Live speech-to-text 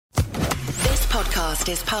podcast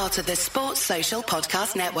is part of the Sports Social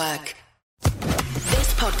Podcast Network.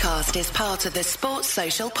 This podcast is part of the Sports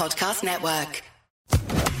Social Podcast Network.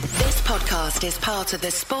 This podcast is part of the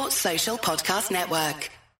Sports Social Podcast Network.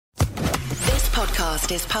 This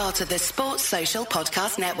podcast is part of the Sports Social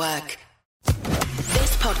Podcast Network.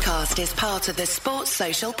 This podcast is part of the Sports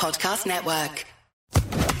Social Podcast Network.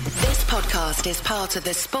 This podcast is part of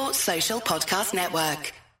the Sports Social Podcast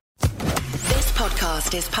Network. This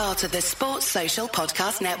podcast is part of the Sports Social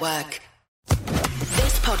Podcast Network.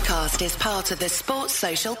 This podcast is part of the Sports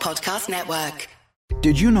Social Podcast Network.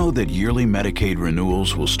 Did you know that yearly Medicaid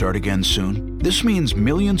renewals will start again soon? This means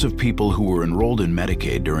millions of people who were enrolled in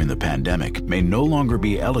Medicaid during the pandemic may no longer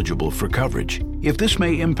be eligible for coverage. If this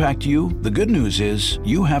may impact you, the good news is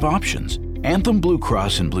you have options. Anthem Blue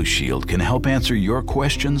Cross and Blue Shield can help answer your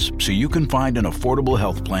questions so you can find an affordable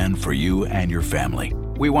health plan for you and your family.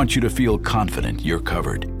 We want you to feel confident you're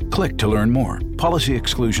covered. Click to learn more. Policy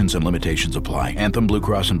exclusions and limitations apply. Anthem Blue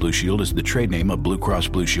Cross and Blue Shield is the trade name of Blue Cross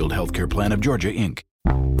Blue Shield Healthcare Plan of Georgia, Inc.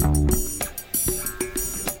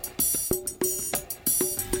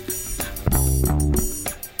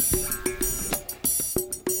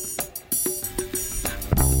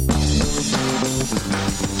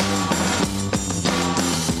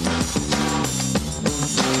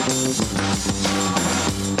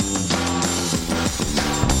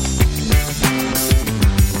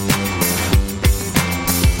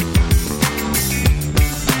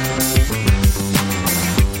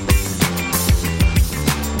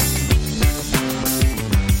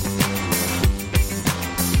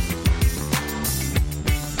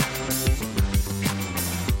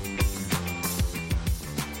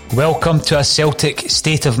 Welcome to a Celtic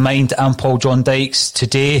State of Mind. I'm Paul John Dykes.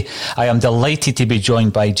 Today I am delighted to be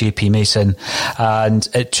joined by JP Mason, and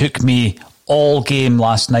it took me all game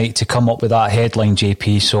last night to come up with that headline,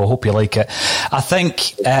 JP, so I hope you like it. I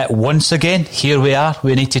think once again, here we are.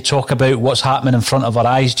 We need to talk about what's happening in front of our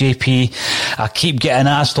eyes, JP. I keep getting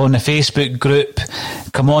asked on the Facebook group,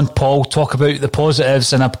 come on, Paul, talk about the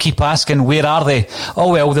positives, and I keep asking, where are they?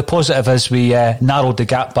 Oh, well, the positive is we narrowed the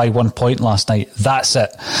gap by 1 point last night. That's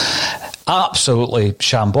it. Absolutely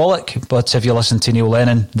shambolic, but if you listen to Neil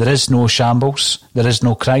Lennon, there is no shambles, there is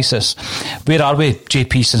no crisis. Where are we,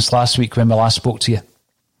 JP, since last week when we last spoke to you?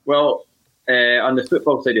 Well, on the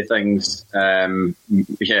football side of things,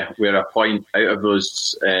 we're a point out of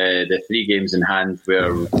those the 3 games in hand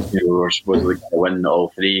where we're supposedly going to win all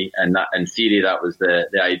 3, and that, in theory, that was the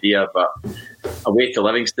idea. But away to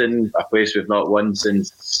Livingston, a place we've not won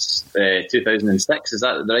since 2006. Is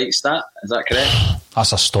that the right stat? Is that correct?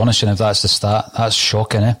 That's astonishing if that's the stat. That's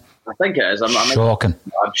shocking, eh? I think it is. Shocking.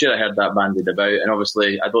 I'm sure I heard that bandied about, and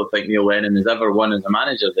obviously I don't think Neil Lennon has ever won as a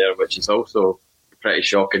manager there, which is also pretty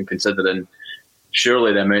shocking considering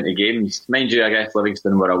surely the amount of games. Mind you, I guess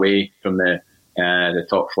Livingston were away from the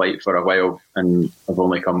top flight for a while and have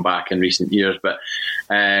only come back in recent years. But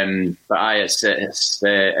it's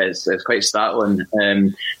quite startling.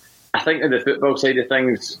 I think in the football side of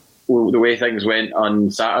things, the way things went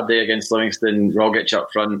on Saturday against Livingston, Rogic up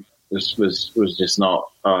front was just not.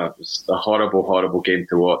 It was a horrible game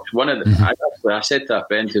to watch. I said to a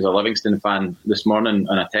friend who's a Livingston fan this morning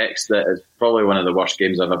on a text that it's probably one of the worst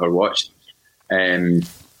games I've ever watched. I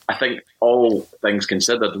think all things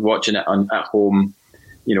considered, watching it at home,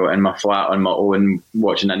 in my flat on my own,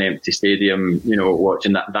 watching an empty stadium,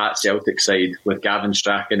 watching that Celtic side with Gavin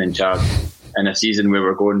Strachan in charge in a season where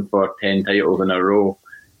we're going for 10 titles in a row,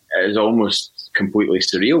 it is almost completely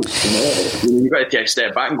surreal. You've got to take a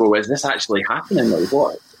step back and go, is this actually happening? Like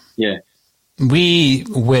what? Yeah. We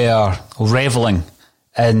were revelling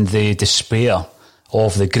in the despair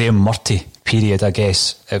of the Graham Murty period, I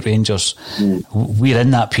guess, at Rangers. We're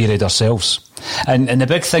in that period ourselves. And the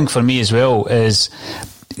big thing for me as well is,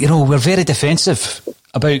 we're very defensive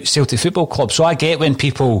about Celtic Football Club. So I get when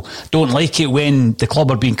people don't like it when the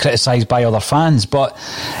club are being criticised by other fans, but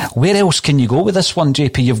where else can you go with this one,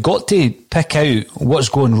 JP? You've got to pick out what's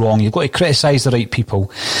going wrong. You've got to criticise the right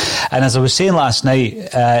people. And as I was saying last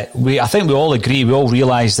night, I think we all agree, we all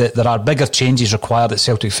realise that there are bigger changes required at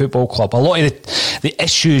Celtic Football Club. A lot of the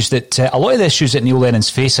issues that Neil Lennon's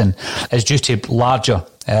facing is due to larger,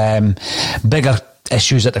 bigger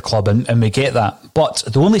issues at the club, and we get that. But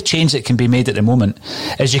the only change that can be made at the moment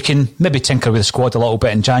is you can maybe tinker with the squad a little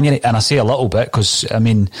bit in January, and I say a little bit because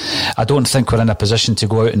I don't think we're in a position to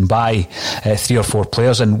go out and buy 3 or 4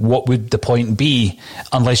 players, and what would the point be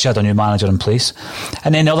unless you had a new manager in place?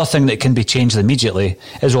 And then the other thing that can be changed immediately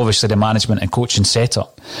is obviously the management and coaching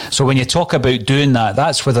setup. So when you talk about doing that,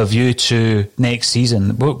 that's with a view to next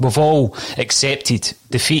season. We've all accepted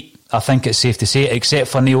defeat I think it's safe to say, except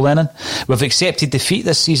for Neil Lennon. We've accepted defeat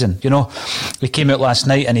this season. You know, he came out last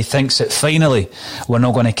night and he thinks that finally we're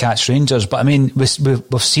not going to catch Rangers. But I mean, we've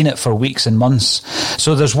seen it for weeks and months.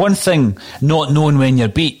 So there's one thing, not knowing when you're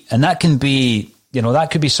beat, and that can be, you know,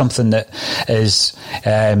 that could be something that is,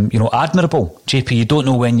 you know, admirable. JP, you don't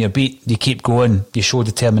know when you're beat, you keep going, you show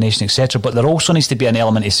determination, etc. But there also needs to be an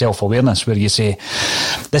element of self-awareness where you say,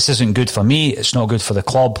 this isn't good for me, it's not good for the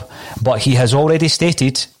club. But he has already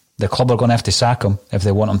stated the club are going to have to sack him if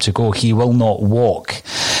they want him to go. He will not walk.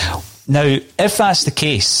 Now, if that's the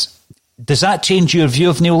case, does that change your view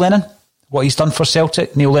of Neil Lennon? What he's done for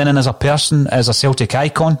Celtic? Neil Lennon as a person, as a Celtic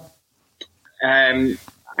icon?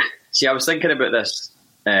 See, I was thinking about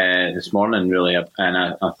this morning, really, and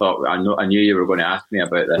I thought I knew you were going to ask me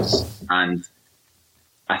about this, and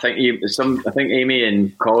I think Amy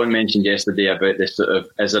and Colin mentioned yesterday about this sort of,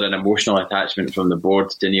 is there an emotional attachment from the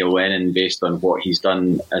board to Neil Lennon based on what he's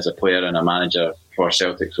done as a player and a manager for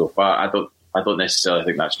Celtic so far? I don't necessarily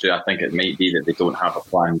think that's true. I think it might be that they don't have a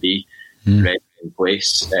plan B ready in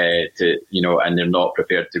place to, you know, and they're not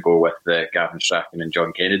prepared to go with the Gavin Strachan and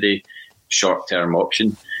John Kennedy short-term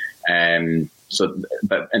option.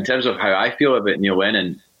 But in terms of how I feel about Neil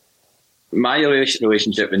Lennon, my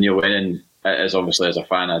relationship with Neil Lennon is obviously as a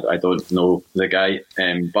fan. I don't know the guy,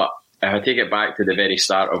 but if I take it back to the very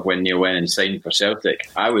start of when Neil Lennon signed for Celtic,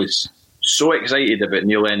 I was so excited about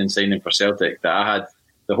Neil Lennon signing for Celtic that I had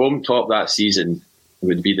the home top that season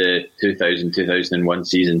would be the 2000-2001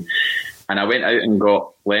 season, and I went out and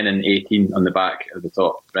got Lennon 18 on the back of the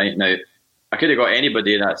top. Right now, I could have got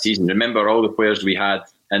anybody that season. Remember all the players we had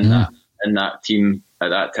in that team at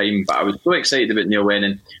that time, but I was so excited about Neil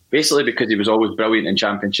Lennon, basically because he was always brilliant in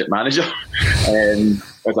Championship Manager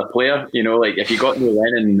as a player. You know, like if you got Neil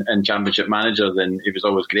Lennon in Championship Manager, then he was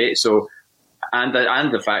always great. So, and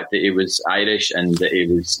the fact that he was Irish and that he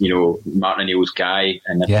was, you know, Martin O'Neill's guy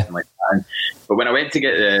and everything like that. But when I went to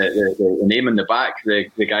get the name on the back,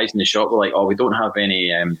 the guys in the shop were like, "Oh, we don't have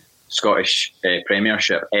any Scottish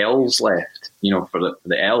Premiership L's left, you know, for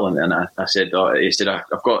the L." And I said, he said,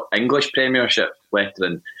 "I've got English Premiership left,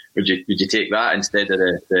 and would you take that instead of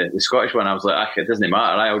the Scottish one?" I was like, "It doesn't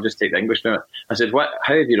matter, I'll just take the English Premiership." I said,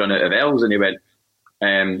 how have you run out of L's? And he went,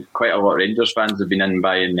 quite a lot of Rangers fans have been in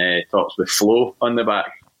buying tops with Flo on the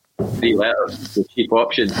back, 3 letters, the cheap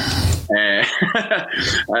option. And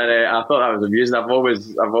I thought that was amusing. I've always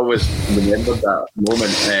remembered that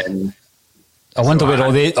moment. I wonder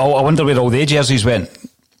where all the jerseys went.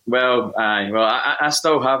 Well, I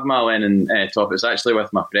still have my Lennon top. It's actually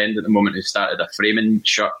with my friend at the moment who started a framing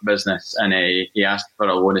shirt business, and he asked for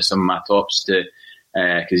a loan of some of my tops to,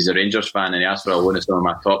 because he's a Rangers fan, and he asked for a loan of some of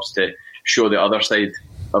my tops to show the other side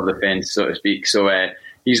of the fence, so to speak. So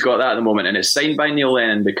he's got that at the moment, and it's signed by Neil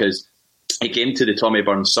Lennon because he came to the Tommy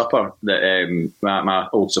Burns supper that my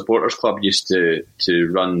old supporters club used to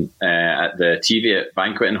run at the TV at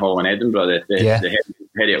Banqueting Hall in Edinburgh, the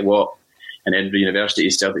Heriot Watt and Edinburgh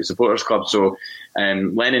University's Celtic Supporters Club. So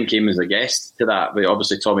Lennon came as a guest to that, but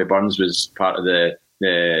obviously Tommy Burns was part of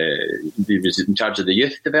he was in charge of the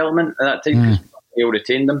youth development at that time. Neil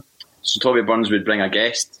retained them, so Tommy Burns would bring a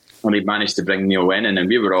guest, and he managed to bring Neil Lennon, and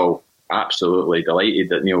we were all absolutely delighted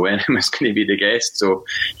that Neil Lennon was going to be the guest. So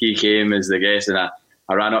he came as the guest, and I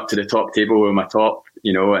ran up to the top table with my top,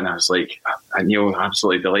 you know, and I was like, "Neil,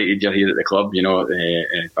 absolutely delighted you're here at the club, you know,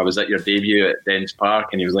 I was at your debut at Dens Park,"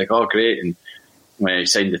 and he was like, "Oh, great." And when I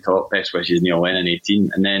signed the top, best wishes, Neil Lennon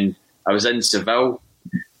 18. And then I was in Seville,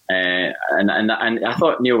 and I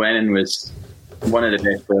thought Neil Lennon was one of the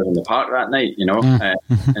best players in the park that night, you know,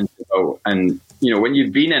 in Seville. And you know, when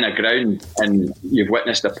you've been in a ground and you've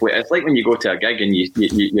witnessed a play, it's like when you go to a gig and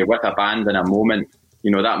you're with a band in a moment, you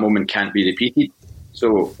know, that moment can't be repeated.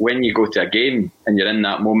 So when you go to a game and you're in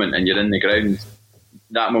that moment and you're in the ground,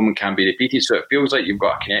 that moment can't be repeated. So it feels like you've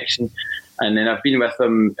got a connection. And then I've been with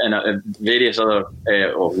them in various other,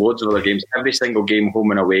 loads of other games, every single game home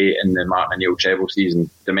and away in the Martin O'Neill treble season.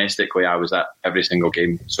 Domestically, I was at every single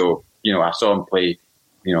game. So, you know, I saw him play,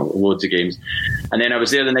 you know, loads of games. And then I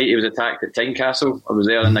was there the night he was attacked at Tynecastle. I was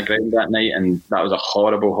there in the ground that night, and that was a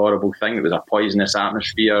horrible, horrible thing. It was a poisonous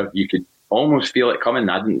atmosphere. You could almost feel it coming.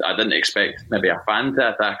 I didn't expect maybe a fan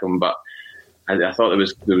to attack him, but I thought there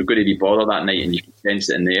was going to be bother that night, and you could sense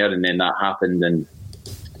it in the air, and then that happened. And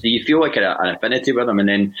so you feel like an affinity with him. And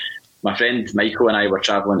then my friend Michael and I were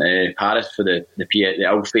travelling to Paris for the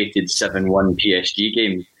ill-fated 7-1 PSG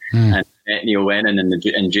game, and met met Neil Lennon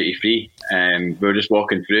in duty free. We were just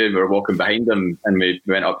walking through, and we were walking behind him, and we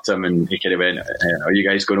went up to him, and he kind of went, "Are you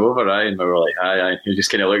guys going over?" Aye? And we were like, "Aye." He just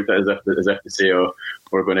kind of looked at us as if to say, "Oh,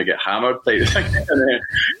 we're going to get hammered," type thing.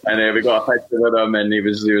 and we got a picture with him, and he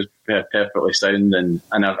was perfectly sound. And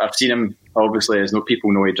I've seen him. Obviously, as no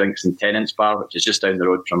people know, he drinks in Tennant's Bar, which is just down the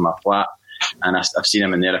road from my flat. And I've seen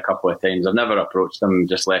him in there a couple of times. I've never approached him,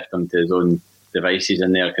 just left him to his own devices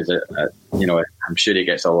in there, because I'm sure he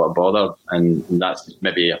gets a lot bothered, and that's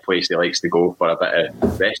maybe a place he likes to go for a bit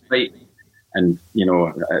of respite. And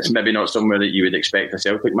it's maybe not somewhere that you would expect a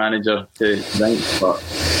Celtic manager to drink. But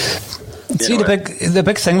see, the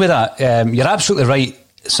big thing with that, you're absolutely right.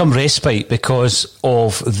 Some respite because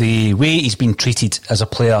of the way he's been treated as a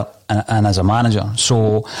player and as a manager.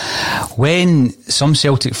 So when some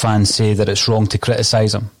Celtic fans say that it's wrong to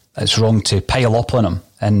criticise him, it's wrong to pile up on him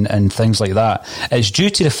and things like that, it's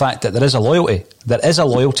due to the fact that there is a loyalty. There is a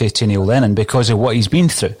loyalty to Neil Lennon because of what he's been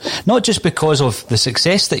through. Not just because of the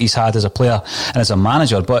success that he's had as a player and as a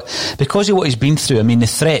manager, but because of what he's been through. I mean, the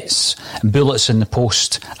threats, bullets in the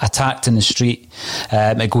post, attacked in the street,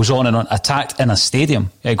 it goes on and on, attacked in a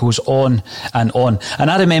stadium, it goes on and on.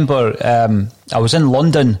 And I remember I was in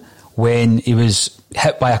London when he was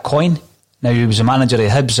hit by a coin. Now, he was a manager of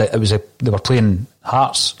Hibs. They were playing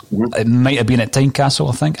Hearts. Mm-hmm. It might have been at Tynecastle,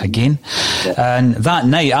 I think, again. Yeah. And that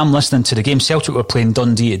night, I'm listening to the game. Celtic were playing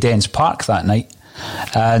Dundee at Dens Park that night.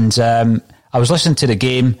 And I was listening to the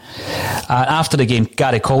game. And after the game,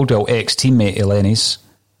 Gary Caldwell, ex-teammate of Lenny's,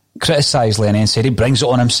 criticised Lenny and said he brings it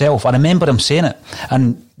on himself. I remember him saying it.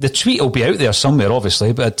 And the tweet will be out there somewhere,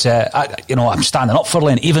 obviously. But, I'm standing up for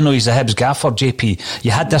Lenny. Even though he's a Hibs gaffer, JP, you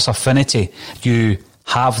had this affinity. You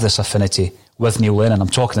have this affinity with Neil Lennon. I'm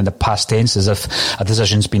talking in the past tense as if a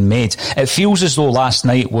decision's been made. It feels as though last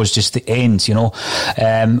night was just the end,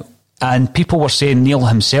 and people were saying, Neil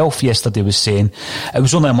himself yesterday was saying, it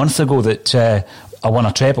was only a month ago that I won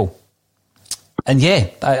a treble. And yeah,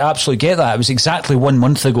 I absolutely get that. It was exactly 1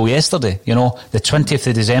 month ago yesterday, the 20th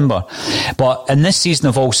of December. But in this season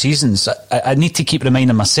of all seasons, I need to keep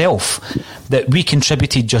reminding myself that we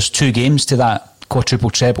contributed just 2 games to that quadruple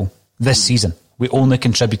treble this season. We only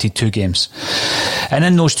contributed 2 games. And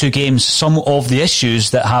in those 2 games, some of the issues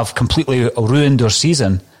that have completely ruined our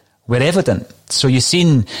season were evident. So you've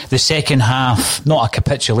seen the second half, not a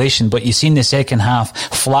capitulation, but you've seen the second half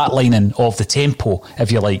flatlining of the tempo, if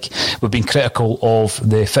you like. We've been critical of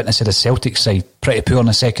the fitness of the Celtic side. Pretty poor in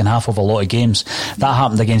the second half of a lot of games. That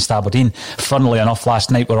happened against Aberdeen. Funnily enough, last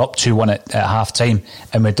night we're up 2-1 at half-time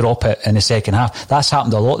and we drop it in the second half. That's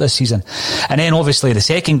happened a lot this season. And then obviously the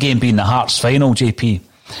second game being the Hearts final, JP,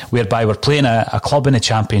 whereby we're playing a club in the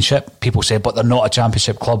Championship. People say, but they're not a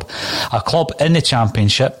Championship club. A club in the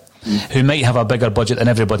Championship who might have a bigger budget than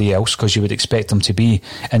everybody else, because you would expect them to be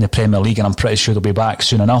in the Premier League, and I'm pretty sure they'll be back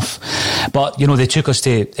soon enough. But, they took us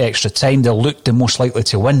to extra time. They looked the most likely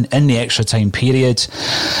to win in the extra time period.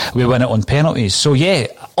 We win it on penalties. So, yeah,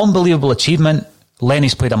 unbelievable achievement.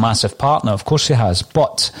 Lenny's played a massive part now, of course he has.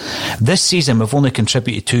 But this season, we've only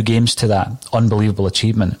contributed 2 games to that unbelievable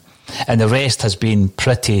achievement. And the rest has been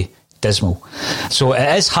pretty dismal. So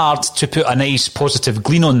it is hard to put a nice positive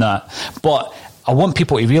glean on that. But I want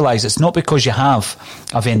people to realise it's not because you have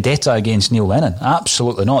a vendetta against Neil Lennon.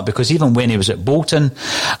 Absolutely not. Because even when he was at Bolton,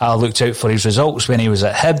 I looked out for his results. When he was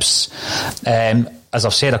at Hibs, as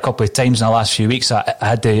I've said a couple of times in the last few weeks, I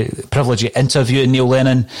had the privilege of interviewing Neil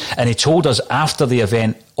Lennon, and he told us after the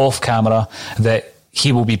event, off camera, that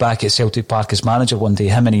he will be back at Celtic Park as manager one day.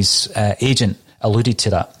 Him and his agent alluded to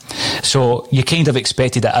that. So you kind of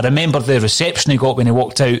expected it. I remember the reception he got when he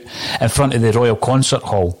walked out in front of the Royal Concert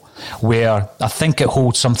Hall, where I think it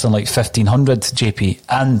holds something like 1,500, JP,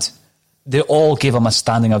 and they all gave him a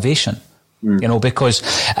standing ovation. Because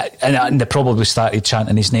and they probably started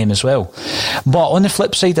chanting his name as well. But on the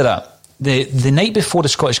flip side of that, the night before the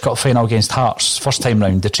Scottish Cup final against Hearts, first time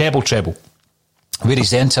round, the treble, where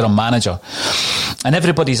he's the interim manager, and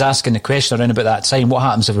everybody's asking the question around about that time, what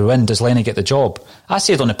happens if we win? Does Lenny get the job? I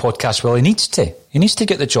said on the podcast, well, he needs to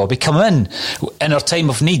get the job. He come in our time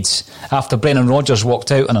of needs after Brendan Rodgers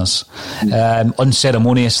walked out on us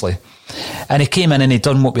unceremoniously, and he came in and he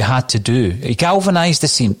done what we had to do. He galvanised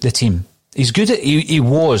the team. He's good at he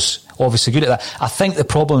was obviously good at that. I think the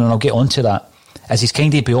problem, and I'll get onto that, is he's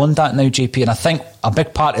kind of beyond that now, JP, and I think a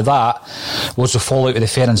big part of that was the fallout of the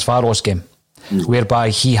Ferencváros game,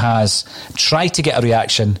 whereby he has tried to get a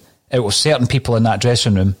reaction out of certain people in that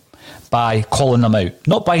dressing room by calling them out.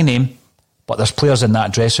 Not by name, but there's players in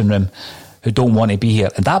that dressing room who don't want to be here.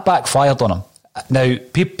 And that backfired on him. Now,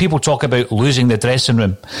 people talk about losing the dressing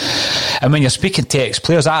room. And when you're speaking to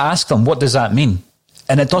ex-players, I ask them, what does that mean?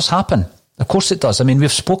 And it does happen. Of course it does. I mean,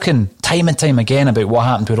 we've spoken time and time again about what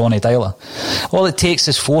happened with Ronnie Dyler. All it takes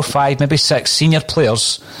is 4, 5, maybe 6 senior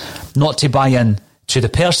players not to buy in to the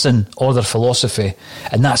person or their philosophy,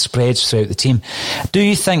 and that spreads throughout the team. Do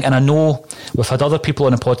you think, and I know we've had other people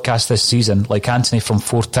on the podcast this season, like Anthony from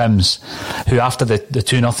Four Tims, who after the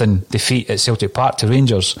 2-0 defeat at Celtic Park to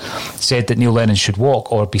Rangers said that Neil Lennon should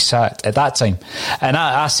walk or be sacked at that time. And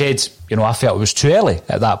I said, I felt it was too early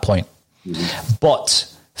at that point. Mm-hmm. But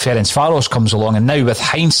Ferencváros comes along, and now with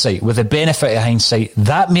hindsight, with the benefit of hindsight,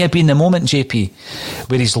 that may have been the moment, JP,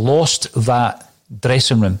 where he's lost that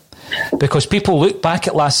dressing room. Because people look back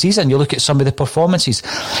at last season, you look at some of the performances,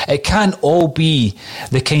 it can't all be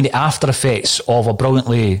the kind of after effects of a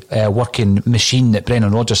brilliantly working machine that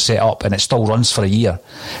Brendan Rodgers set up and it still runs for a year.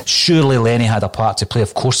 Surely Lenny had a part to play,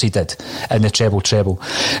 of course he did, in the treble.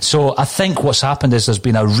 So I think what's happened is there's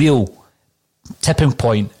been a real tipping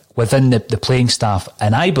point within the playing staff,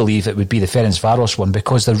 and I believe it would be the Ferencváros one,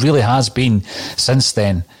 because there really has been since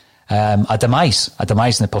then a demise in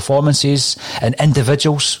the performances and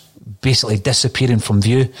individuals basically disappearing from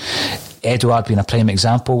view. Eduard being a prime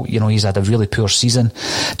example, he's had a really poor season.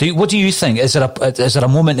 What do you think? Is there a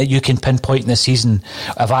moment that you can pinpoint in the season,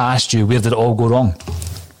 if I asked you, where did it all go wrong?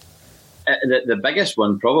 The biggest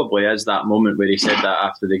one probably is that moment where he said that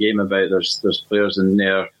after the game about there's players in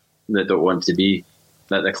there that don't want to be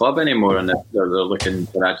at the club anymore, and they're looking,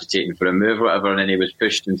 they're agitating for a move or whatever, and then he was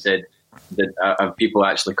pushed and said, have people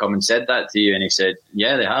actually come and said that to you? And he said,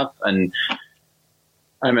 yeah, they have. And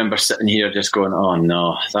I remember sitting here just going, oh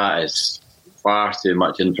no, that is far too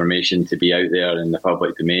much information to be out there in the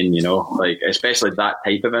public domain, like especially that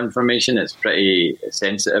type of information. It's pretty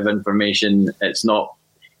sensitive information. It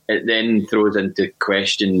then throws into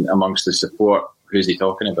question amongst the support, who's he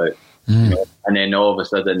talking about? And then all of a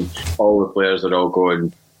sudden all the players are all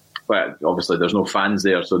going, well, obviously there's no fans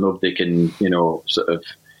there, so nobody can sort of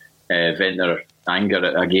vent their anger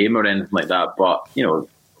at a game or anything like that. But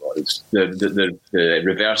the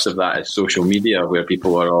reverse of that is social media, where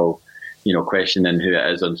people are all questioning who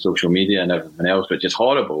it is on social media and everything else, which is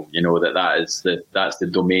horrible. That's the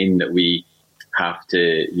domain that we have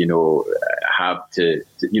to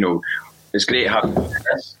it's great having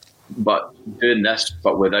this, but doing this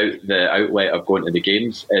but without the outlet of going to the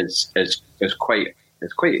games is quite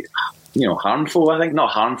harmful. I think not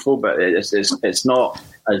harmful, but it's not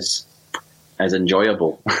as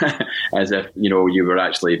enjoyable as if you were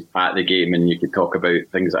actually at the game and you could talk about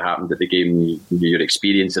things that happened at the game, your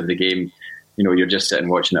experience of the game. You're just sitting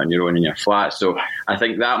watching it on your own in your flat. So I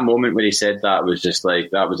think that moment when he said that was just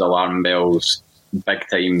like, that was alarm bells big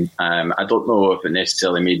time. I don't know if it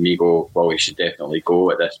necessarily made me go, well, we should definitely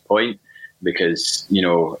go at this point, because we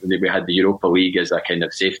had the Europa League as a kind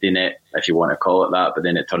of safety net, if you want to call it that, but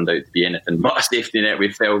then it turned out to be anything but a safety net.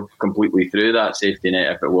 We fell completely through that safety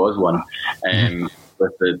net, if it was one,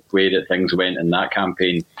 with the way that things went in that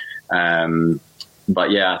campaign.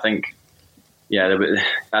 But yeah, I think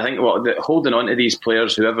holding on to these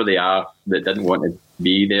players, whoever they are, that didn't want to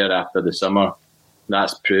be there after the summer,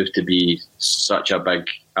 that's proved to be such a big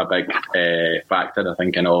factor, I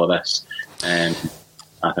think, in all of this. I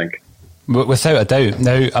think. Without a doubt.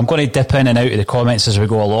 Now, I'm going to dip in and out of the comments as we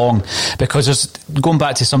go along, because going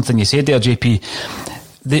back to something you said there, JP,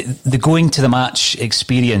 the going to the match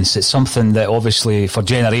experience, it's something that obviously for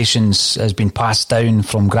generations has been passed down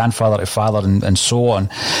from grandfather to father and so on.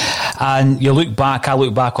 And I look back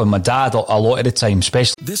on my dad a lot of the time,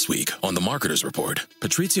 especially. This week on The Marketer's Report,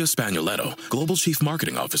 Patrizio Spagnoletto, Global Chief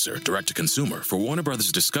Marketing Officer, Direct to Consumer for Warner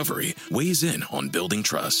Brothers Discovery, weighs in on building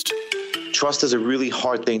trust. Trust is a really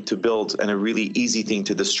hard thing to build and a really easy thing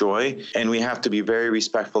to destroy, and we have to be very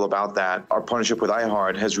respectful about that. Our partnership with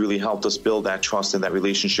iHeart has really helped us build that trust and that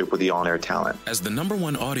relationship with the on-air talent. As the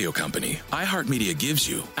 #1 audio company, iHeartMedia gives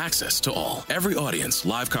you access to all. Every audience,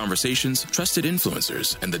 live conversations, trusted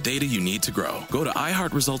influencers, and the data you need to grow. Go to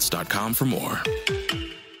iHeartResults.com for more.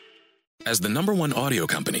 As the #1 audio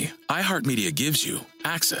company, iHeartMedia gives you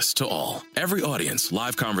access to all. Every audience,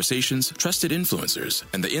 live conversations, trusted influencers,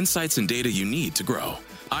 and the insights and data you need to grow.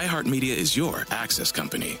 iHeartMedia is your access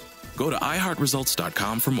company. Go to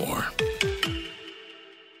iHeartResults.com for more.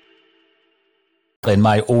 In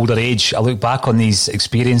my older age, I look back on these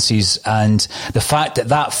experiences and the fact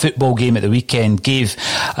that football game at the weekend gave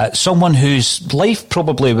someone whose life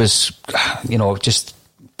probably was, just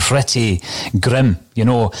pretty grim.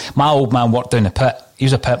 My old man worked down the pit. He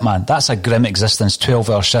was a pit man. That's a grim existence,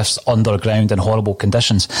 12-hour shifts underground in horrible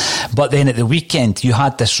conditions. But then at the weekend, you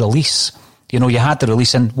had this release. You know, you had the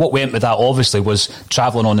release, and what went with that obviously was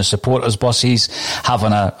travelling on the supporters' buses,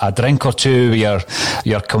 having a drink or two with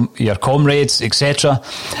your comrades, etc.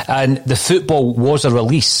 And the football was a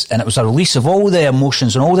release, and it was a release of all the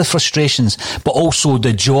emotions and all the frustrations, but also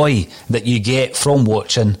the joy that you get from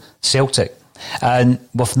watching Celtic. And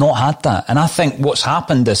we've not had that. And I think what's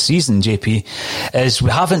happened this season, JP, is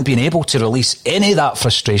we haven't been able to release any of that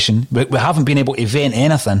frustration. We haven't been able to vent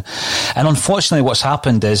anything. And unfortunately what's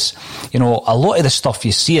happened is, you know, a lot of the stuff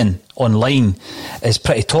you're seeing online is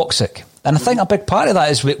pretty toxic. And I think a big part of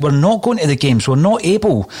that is we're not going to the games. We're not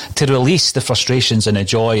able to release the frustrations and the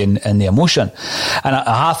joy and the emotion. And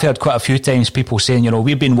I have heard quite a few times people saying, you know,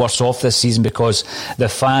 we've been worse off this season because the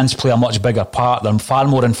fans play a much bigger part. They're far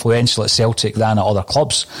more influential at Celtic than at other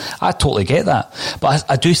clubs. I totally get that. But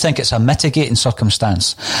I do think it's a mitigating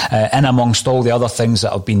circumstance in amongst all the other things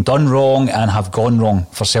that have been done wrong and have gone wrong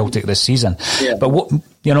for Celtic this season. Yeah. But,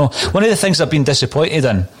 one of the things I've been disappointed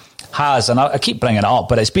in and I keep bringing it up,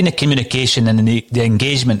 but it's been the communication and the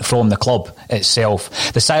engagement from the club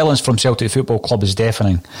itself. The silence from Celtic Football Club is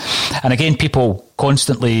deafening. And again, people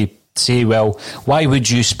constantly say, well, why would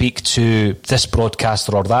you speak to this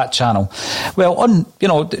broadcaster or that channel? Well,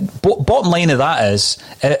 bottom line of that is,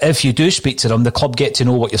 if you do speak to them, the club get to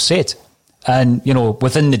know what you've said. And, you know,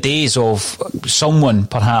 within the days of someone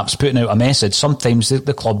perhaps putting out a message, sometimes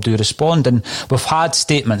the club do respond. And we've had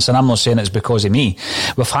statements, and I'm not saying it's because of me,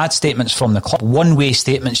 we've had statements from the club, one-way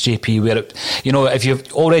statements, JP, where, if you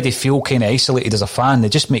already feel kind of isolated as a fan, they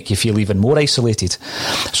just make you feel even more isolated.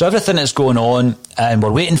 So everything that's going on, and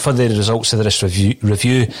we're waiting for the results of this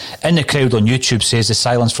review. In the crowd on YouTube says the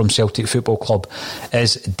silence from Celtic Football Club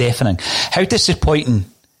is deafening. How disappointing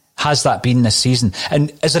has that been this season?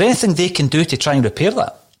 And is there anything they can do to try and repair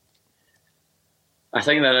that? I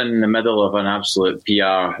think they're in the middle of an absolute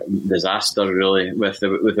PR disaster, really, with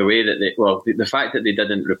the way that the fact that they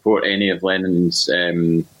didn't report any of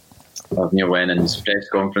Neil Lennon's press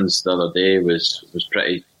conference the other day was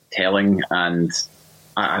pretty telling and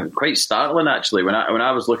quite startling, actually. When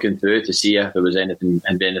I was looking through to see if there was anything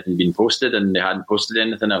been posted, and they hadn't posted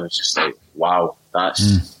anything, I was just like, wow,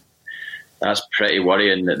 that's pretty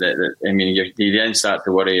worrying. You then start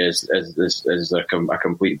to worry is there a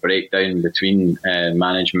complete breakdown between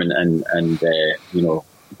management and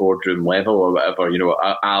boardroom level or whatever,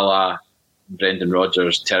 a la Brendan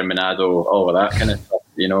Rodgers, Terminado, all of that kind of stuff.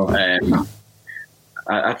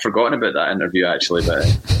 I'd forgotten about that interview, actually, but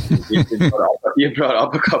you brought it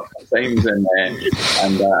up a couple of times, and I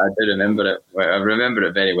do remember it. I remember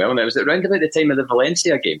it very well. And was it around about the time of the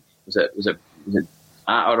Valencia game? Was it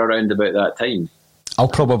at or around about that time? I'll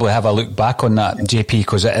probably have a look back on that, JP,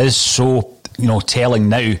 because it is so telling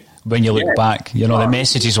now when you look back. The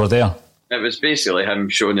messages were there. It was basically him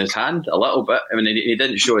showing his hand a little bit. I mean, he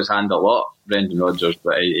didn't show his hand a lot, Brendan Rodgers,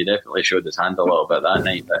 but he definitely showed his hand a little bit that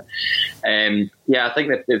night. But I think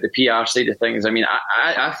that the PR side of things, I mean,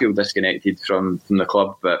 I feel disconnected from the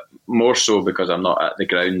club, but more so because I'm not at the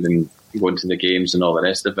ground and going to the games and all the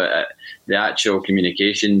rest of it. The actual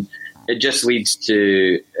communication, it just leads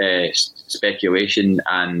to speculation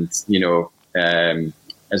and,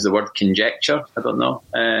 is the word conjecture? I don't know.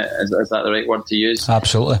 Is that the right word to use?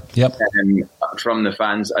 Absolutely. Yep. From the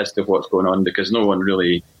fans as to what's going on, because no one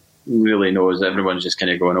really knows. Everyone's just kind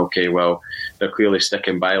of going, okay, well, they're clearly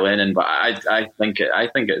sticking by Lennon, but I think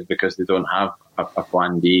it's because they don't have a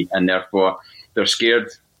plan B, and therefore they're scared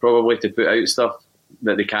probably to put out stuff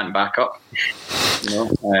that they can't back up.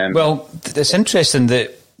 Well, it's interesting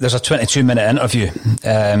that there's a 22-minute interview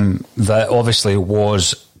that obviously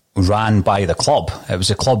was ran by the club. It was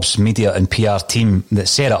the club's media and PR team that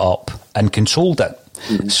set it up and controlled it.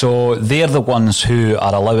 Mm-hmm. So they're the ones who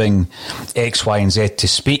are allowing X, Y and Z to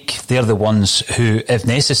speak. They're the ones who, if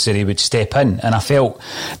necessary, would step in. And I felt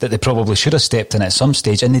that they probably should have stepped in at some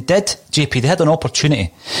stage. And they did, JP. They had an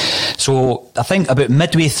opportunity. So I think about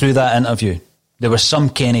midway through that interview, there were some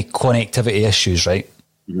kind of connectivity issues, right?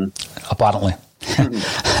 Mm-hmm. Apparently.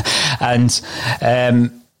 Mm-hmm. And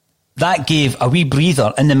that gave a wee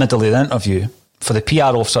breather in the middle of the interview for the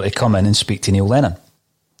PR officer to come in and speak to Neil Lennon.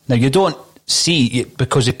 Now, you don't see,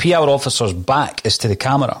 because the PR officer's back is to the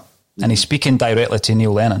camera, and he's speaking directly to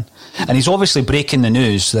Neil Lennon. And he's obviously breaking the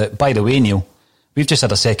news that, by the way, Neil, we've just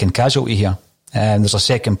had a second casualty here. There's a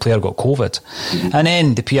second player got COVID. Mm-hmm. And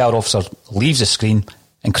then the PR officer leaves the screen.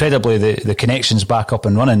 Incredibly, the connection's back up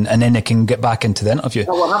and running, and then they can get back into the interview.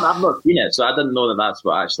 Well, I've not seen it, so I didn't know that that's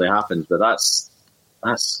what actually happens, but that's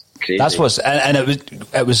crazy. That's what's, and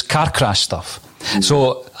it was car crash stuff. Mm-hmm.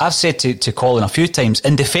 So I've said to Colin a few times,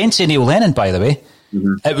 in defence of Neil Lennon, by the way,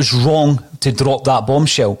 mm-hmm. it was wrong to drop that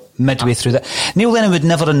bombshell midway through that. Neil Lennon would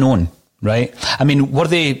never have known right? I mean, were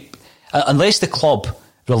they, unless the club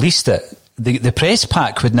released it, the press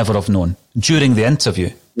pack would never have known during the interview.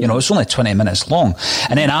 You know, it's only 20 minutes long.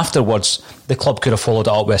 And then afterwards, the club could have followed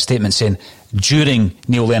it up with a statement saying, during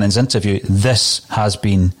Neil Lennon's interview, this has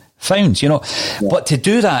been found, you know. Yeah. But to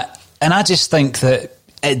do that, and I just think that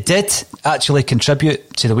it did actually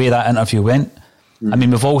contribute to the way that interview went. I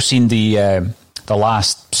mean, we've all seen the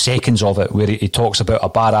last seconds of it where he talks about a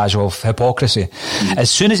barrage of hypocrisy. As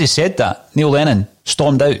soon as he said that, Neil Lennon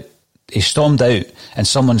stormed out. He stormed out, and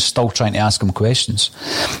someone's still trying to ask him questions.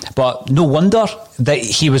 But no wonder that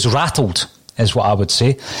he was rattled, is what I would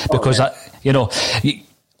say. Because, you know,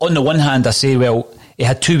 on the one hand, I say, well, he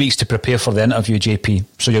had 2 weeks to prepare for the interview, JP.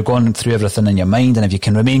 So you're going through everything in your mind, and if you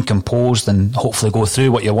can remain composed and hopefully go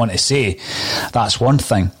through what you want to say, that's one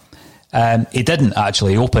thing. He didn't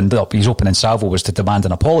actually open up. His opening salvo was to demand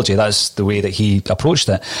an apology. That's the way that he approached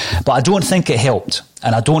it. But I don't think it helped.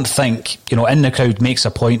 And I don't think, you know, in the crowd makes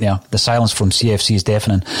a point there. The silence from CFC is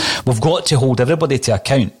deafening. We've got to hold everybody to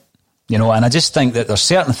account, you know, and I just think that there's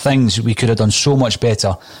certain things we could have done so much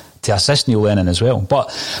better to assist Neil Lennon as well.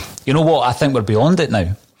 But you know what? I think we're beyond it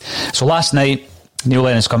now. So last night, Neil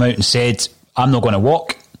Lennon's come out and said, I'm not going to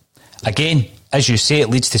walk. Again, as you say, it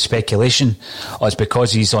leads to speculation. Oh, it's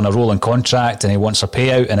because he's on a rolling contract and he wants a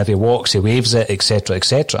payout, and if he walks, he waives it, etc.,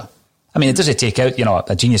 etc. I mean, it doesn't take out, you know,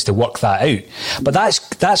 a genius to work that out, but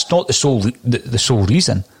that's not the sole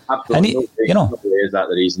reason. Absolutely, and you know, is that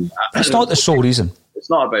the reason? It's not the sole reason. It's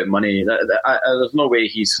not about money. There's no way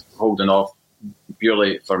he's holding off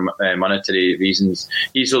purely for monetary reasons.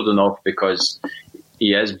 He's holding off because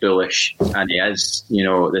he is bullish, and he is, you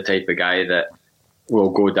know, the type of guy that will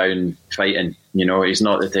go down fighting. You know, he's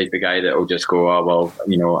not the type of guy that will just go, oh, well,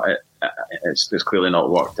 you know, it's clearly not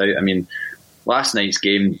worked out. I mean, last night's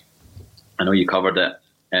game, I know you covered it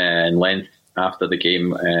in length after the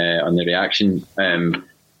game on the reaction,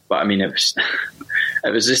 but I mean, it was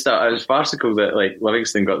just it was farcical that like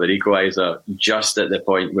Livingston got their equaliser just at the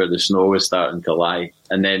point where the snow was starting to lie,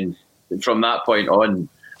 and then from that point on,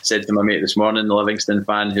 said to my mate this morning, the Livingston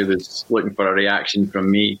fan who was looking for a reaction from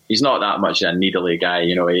me, he's not that much a needly guy,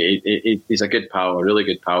 you know, he's a good pal, a really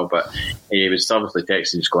good pal, but he was obviously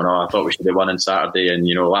texting just going, oh, I thought we should have won on Saturday, and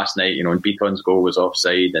you know, last night, you know, and Beaton's goal was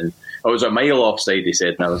offside, and it was a mile offside, he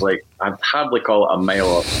said, and I was like, I'd hardly call it a mile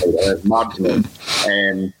offside, it's marginal.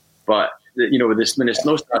 But you know, when the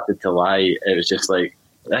snow started to lie, it was just like,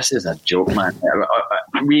 this is a joke, man.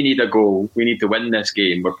 We need a goal, we need to win this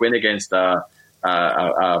game. We're playing against a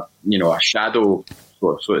shadow,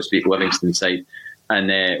 so to speak, Livingston side, and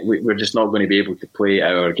we're just not going to be able to play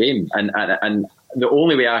our game. And the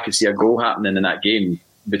only way I could see a goal happening in that game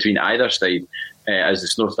between either side, as the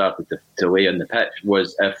snow started to lay on the pitch,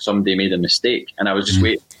 was if somebody made a mistake. And I was just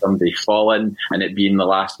waiting for somebody falling, and it being the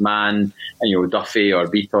last man, and you know, Duffy or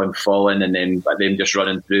Beaton falling, and then them just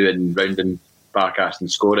running through and rounding Barcast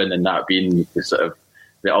and scoring, and that being the sort of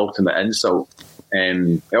the ultimate insult.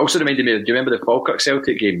 It also reminded me, do you remember the Falkirk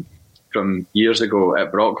Celtic game from years ago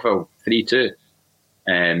at Brockville, 3-2?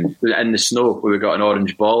 In the snow, where we got an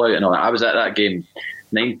orange ball out and all that. I was at that game,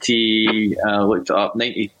 92,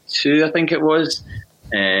 I think it was,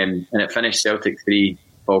 and it finished Celtic 3,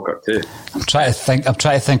 Falkirk 2. I'm trying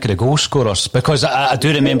to think of the goal scorers, because I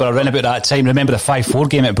do remember around about that time. Remember the 5-4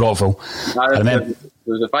 game at Brockville? There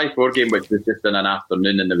was a 5-4 game which was just in an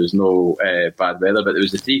afternoon, and there was no bad weather. But there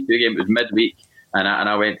was the 3-2 game. It was midweek. And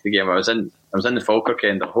I went to the game. I was in the Falkirk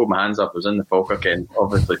end. I hold my hands up. I was in the Falkirk end,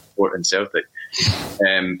 obviously supporting Celtic.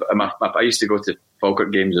 I used to go to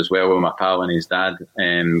Falkirk games as well with my pal and his dad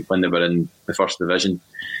when they were in the first division.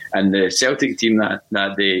 And the Celtic team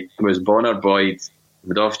that day was Bonner, Boyd,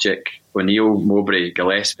 Vodovchik, O'Neill, Mowbray,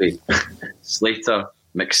 Gillespie, Slater,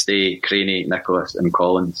 McStay, Craney, Nicholas, and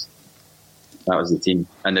Collins. That was the team.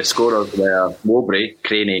 And the scorers were Mowbray,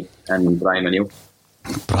 Craney, and Brian O'Neill.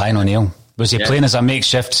 Brian O'Neill. Was he playing as a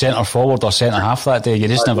makeshift centre forward or centre half that day? You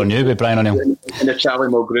just never knew with Brian O'Neill. In the Charlie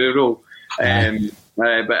Mulgrew role. I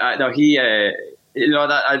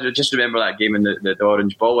just remember that game in the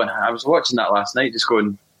orange ball, and I was watching that last night just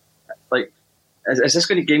going, like, is this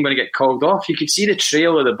game going to get called off? You could see the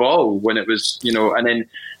trail of the ball when it was, you know, and then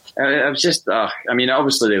it was just,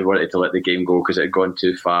 obviously they wanted to let the game go because it had gone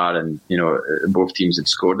too far, and, you know, both teams had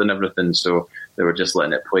scored and everything, so they were just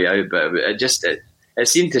letting it play out. But it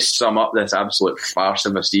seemed to sum up this absolute farce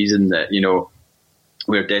of a season that, you know,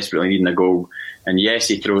 we're desperately needing a goal. And yes,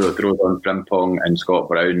 he throws on Frimpong and Scott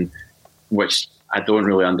Brown, which I don't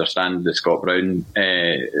really understand the Scott Brown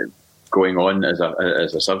going on as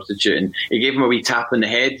a substitute. And he gave him a wee tap on the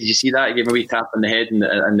head. Did you see that? He gave him a wee tap on the head in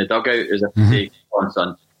the dugout as if to say, "Come on,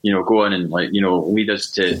 son, go on and lead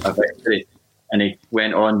us to a victory. And he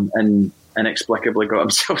went on and inexplicably got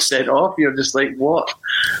himself sent off. You're just like, what?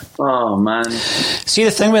 Oh man! See,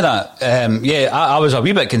 the thing with that, I was a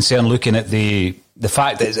wee bit concerned looking at the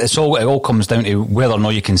fact that it all comes down to whether or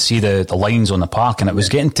not you can see the lines on the park, and it was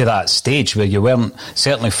getting to that stage where you weren't,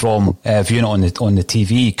 certainly from viewing it on the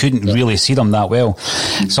TV, you couldn't really see them that well.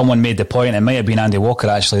 Someone made the point, it might have been Andy Walker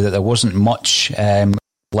actually, that there wasn't much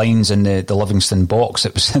lines in the Livingston box.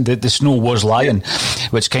 It was the snow was lying,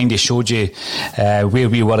 which kind of showed you where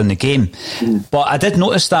we were in the game. But I did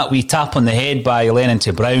notice that wee tap on the head by Lennon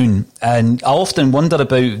to Brown, and I often wonder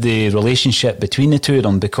about the relationship between the two of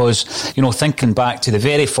them, because thinking back to the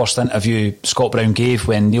very first interview Scott Brown gave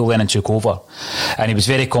when Neil Lennon took over, and he was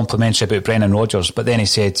very complimentary about Brendan Rodgers, but then he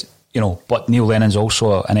said, but Neil Lennon's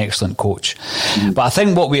also an excellent coach. But I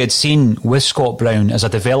think what we had seen with Scott Brown is a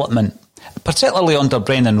development, particularly under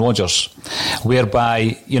Brendan Rodgers,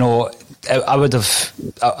 whereby I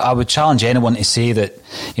would challenge anyone to say that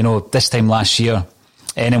this time last year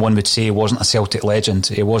anyone would say he wasn't a Celtic legend,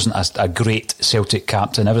 he wasn't a great Celtic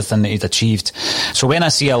captain, everything that he'd achieved. So when I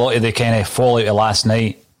see a lot of the kind of fallout of last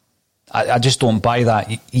night, I just don't buy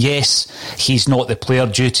that. Yes, he's not the player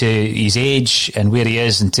due to his age and where he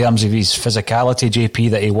is in terms of his physicality, JP,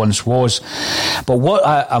 that he once was. But what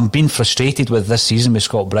I'm being frustrated with this season with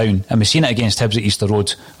Scott Brown, and we've seen it against Hibs at Easter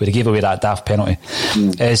Road where he gave away that daft penalty,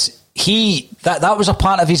 is that was a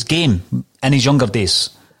part of his game in his younger days.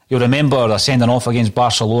 You'll remember a sending off against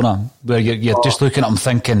Barcelona where you're just looking at him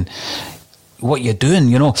thinking, what are you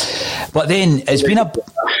doing, But then it's been a...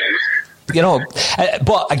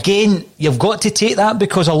 but again, you've got to take that,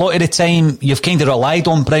 because a lot of the time you've kind of relied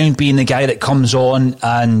on Brown being the guy that comes on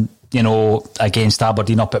and, against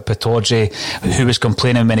Aberdeen up at Pittodrie, who was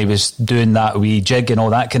complaining when he was doing that wee jig and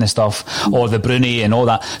all that kind of stuff, or the Bruni and all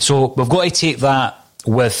that. So we've got to take that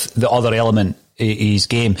with the other element of his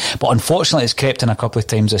game. But unfortunately, it's crept in a couple of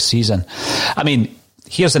times this season. I mean,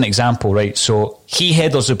 here's an example, right? So he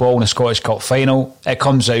headers the ball in the Scottish Cup final. It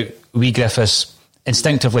comes out, wee Griffiths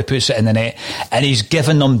instinctively puts it in the net, and he's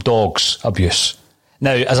given them dogs abuse.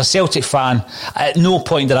 Now, as a Celtic fan, at no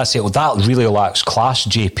point did I say, that really lacks class,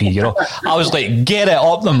 JP, I was like, get it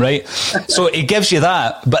up them, right? So it gives you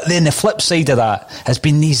that. But then the flip side of that has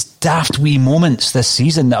been these daft wee moments this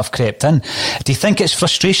season that have crept in. Do you think it's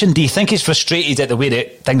frustration? Do you think he's frustrated at the way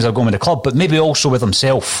that things are going with the club, but maybe also with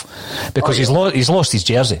himself, because he's lost his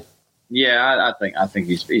jersey? Yeah, I think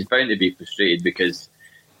he's bound to be frustrated, because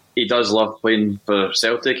he does love playing for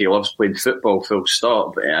Celtic. He loves playing football, full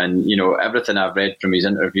stop. And, everything I've read from his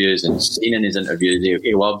interviews and seen in his interviews,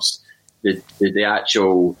 he loves the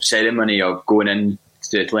actual ceremony of going in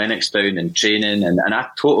to Lennoxtown and training. And I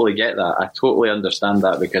totally get that. I totally understand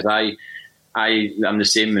that, because I'm the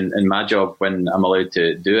same in my job when I'm allowed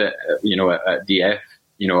to do it, at DF.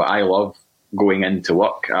 I love going into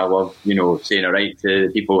work. I love, saying all right to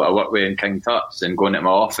the people that I work with in King Tut's, and going to my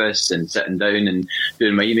office and sitting down and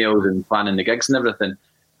doing my emails and planning the gigs and everything.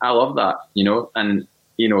 I love that, and,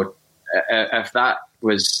 if that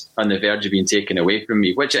was on the verge of being taken away from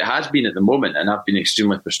me, which it has been at the moment, and I've been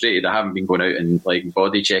extremely frustrated. I haven't been going out and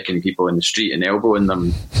body checking people in the street and elbowing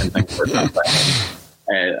them and things like that.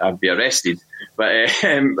 I'd be arrested. But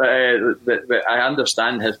I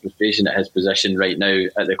understand his frustration at his position right now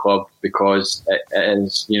at the club, because it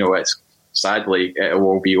is, it's sadly, it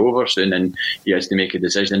will be over soon, and he has to make a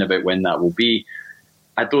decision about when that will be.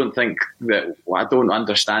 I don't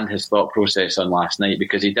understand his thought process on last night,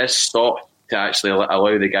 because he does stop to actually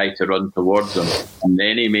allow the guy to run towards him, and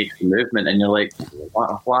then he makes the movement, and you're like,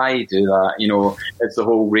 why do that? It's the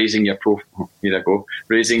whole raising your profile. Here I go,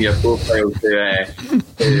 raising your profile to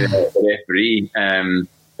the referee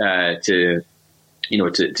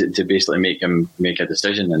to basically make him make a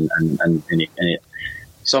decision, and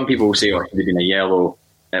some people say, it should have been a yellow.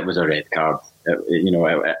 It was a red card.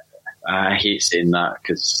 I hate saying that,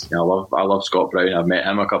 because I love Scott Brown. I've met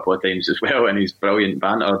him a couple of times as well, and he's brilliant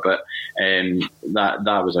banter. But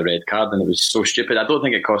that was a red card, and it was so stupid. I don't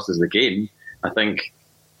think it cost us the game. I think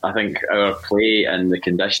our play and the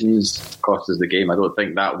conditions cost us the game. I don't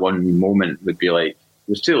think that one moment would be like, it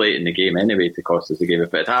was too late in the game anyway to cost us the game.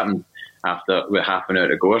 If it had happened after with half an hour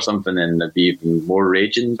to go or something, then there'd be even more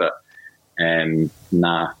raging. But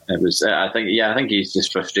nah, it was. I think he's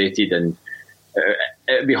just frustrated, and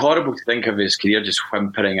it'd be horrible to think of his career just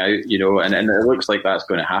whimpering out, and it looks like that's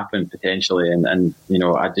going to happen potentially. And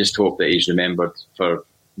I just hope that he's remembered for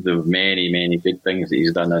the many, many big things that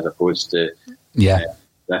he's done, as opposed to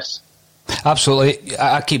this. Absolutely.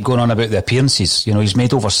 I keep going on about the appearances. You know, he's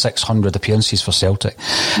made over 600 appearances for Celtic.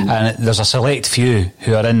 And there's a select few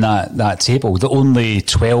who are in that table. The only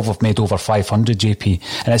 12 have made over 500, JP.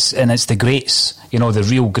 And it's the greats, you know, the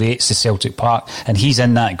real greats, the Celtic Park. And he's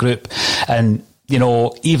in that group. And, you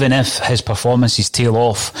know, even if his performances tail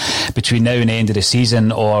off between now and the end of the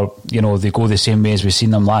season, or, you know, they go the same way as we've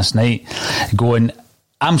seen them last night,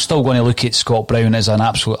 I'm still going to look at Scott Brown as an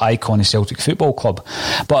absolute icon of Celtic Football Club.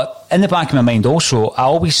 But in the back of my mind also, I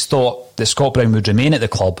always thought that Scott Brown would remain at the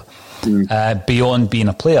club beyond being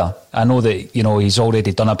a player. I know that, you know, he's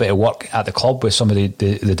already done a bit of work at the club with some of the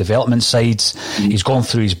development sides. He's gone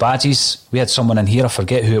through his badges. We had someone in here, I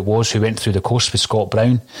forget who it was, who went through the course with Scott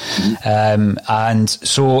Brown. And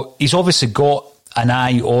so he's obviously got an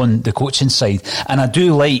eye on the coaching side. And I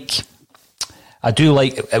do like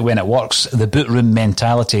when it works, the boot room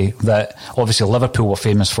mentality that obviously Liverpool were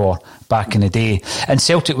famous for back in the day, and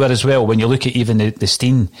Celtic were as well. When you look at even the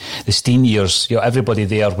Steen years, you know, everybody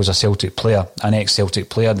there was a Celtic player, an ex-Celtic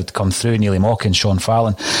player that come through, Neil Lennon, Sean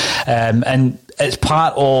Fallon, and it's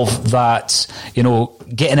part of that, you know,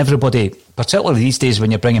 getting everybody, particularly these days when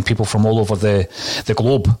you're bringing people from all over the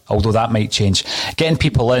globe, although that might change, getting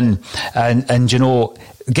people in and you know,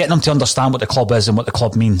 getting them to understand what the club is and what the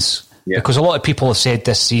club means. Yeah. Because a lot of people have said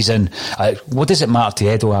this season, what does it matter to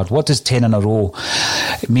Edouard? What does 10 in a row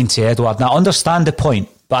mean to Edouard? Now, I understand the point,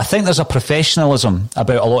 but I think there's a professionalism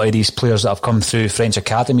about a lot of these players that have come through French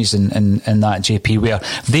academies in that, JP, where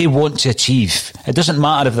they want to achieve. It doesn't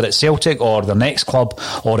matter if they're at Celtic or their next club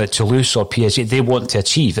or at Toulouse or PSG, they want to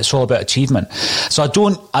achieve. It's all about achievement. So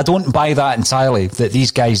I don't buy that entirely, that these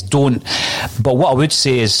guys don't. But what I would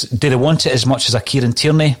say is, do they want it as much as a Kieran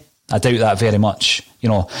Tierney? I doubt that very much. You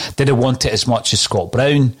know, did he want it as much as Scott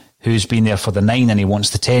Brown, who's been there for the 9 and he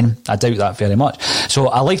wants the 10? I doubt that very much. So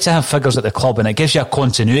I like to have figures at the club, and it gives you a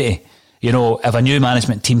continuity. You know, if a new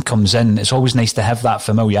management team comes in, it's always nice to have that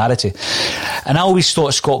familiarity. And I always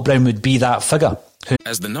thought Scott Brown would be that figure.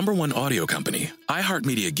 As the #1 audio company,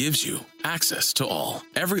 iHeartMedia gives you access to all.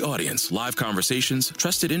 Every audience, live conversations,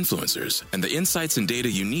 trusted influencers, and the insights and data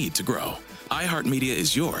you need to grow. iHeartMedia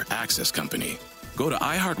is your access company. Go to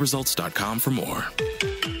iHeartResults.com for more.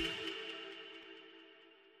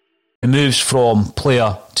 It moves from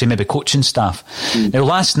player to maybe coaching staff. Now,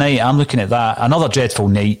 last night, I'm looking at that, another dreadful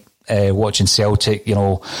night, watching Celtic, you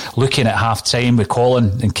know, looking at half-time with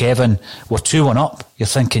Colin and Kevin. We're 2-1 up. You're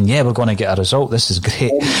thinking, yeah, we're going to get a result. This is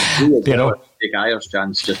great. You know, take Ayer's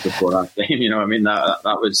chance just before that time. You know, I mean,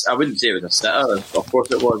 that was, I wouldn't say it was a sitter. Of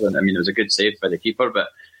course it wasn't. I mean, it was a good save by the keeper, but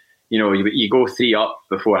you know, you go 3 up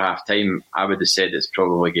before half time, I would have said it's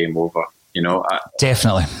probably game over. You know,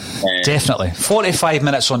 definitely. 45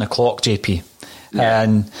 minutes on the clock, JP. Yeah.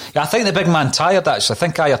 And I think the big man tired, actually. I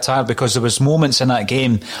think Ayer tired because there was moments in that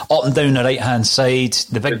game up and down the right hand side,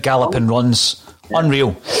 the big galloping runs,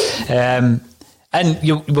 unreal. And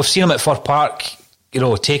we've seen him at Fir Park, you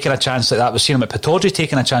know, taking a chance like that. We've seen him at Pittodrie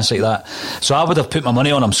taking a chance like that. So I would have put my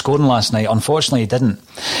money on him scoring last night. Unfortunately, he didn't.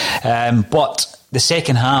 But the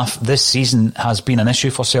second half this season has been an issue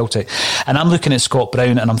for Celtic. And I'm looking at Scott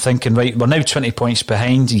Brown and I'm thinking, right, we're now 20 points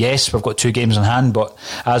behind. Yes, we've got 2 games in hand, but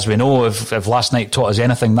as we know, if last night taught us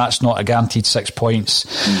anything, that's not a guaranteed 6 points.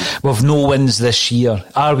 We've no wins this year.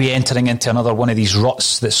 Are we entering into another one of these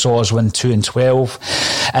ruts that saw us win 2 and 12?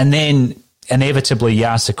 And then inevitably you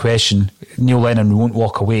ask the question, Neil Lennon won't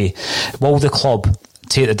walk away. Will the club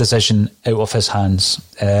take the decision out of his hands?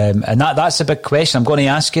 And that's a big question. I'm going to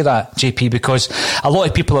ask you that, JP, because a lot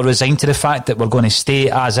of people are resigned to the fact that we're going to stay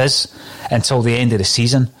as is until the end of the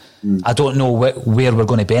season. I don't know where we're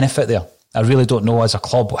going to benefit there. I really don't know as a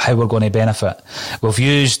club how we're going to benefit. We've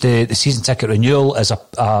used the season ticket renewal as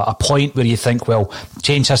a point where you think, well,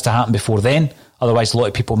 change has to happen before then. Otherwise, a lot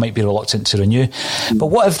of people might be reluctant to renew. But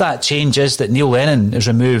what if that change is that Neil Lennon is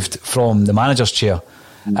removed from the manager's chair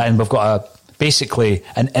and we've got basically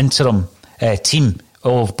an interim team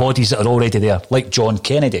of bodies that are already there, like John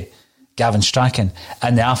Kennedy, Gavin Strachan,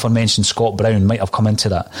 and the aforementioned Scott Brown might have come into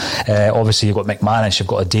that. Obviously, you've got McManus, you've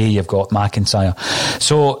got Adair, you've got McIntyre.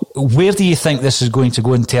 So where do you think this is going to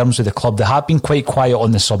go in terms of the club? They have been quite quiet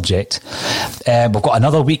on the subject. We've got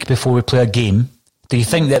another week before we play a game. Do you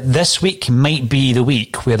think that this week might be the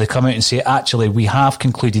week where they come out and say, actually, we have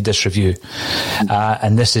concluded this review,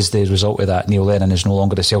 and this is the result of that? Neil Lennon is no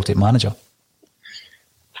longer the Celtic manager.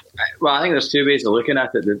 Well, I think there's 2 ways of looking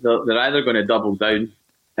at it. They're either going to double down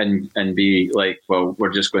and be like, well,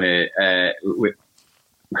 we're just going to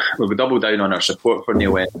we'll double down on our support for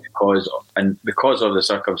Neil Lennon because of the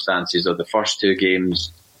circumstances of the first 2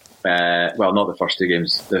 games. Well, not the first 2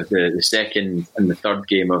 games. The second and the third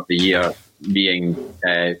game of the year being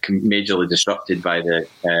majorly disrupted by the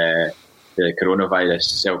coronavirus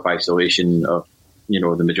self-isolation of,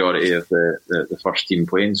 the majority of the first team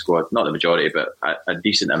playing squad. Not the majority, but a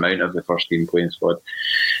decent amount of the first team playing squad.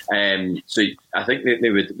 So I think they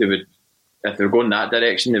would, if they're going that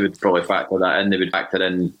direction, they would probably factor that in. They would factor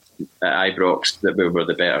in at Ibrox that we were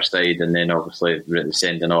the better side, and then obviously the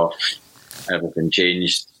sending off, everything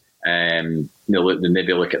changed. They'll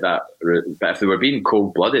maybe look at that. But if they were being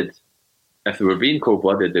cold-blooded, they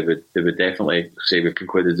would definitely say we've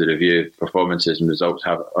concluded the review. Performances and results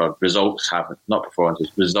haven't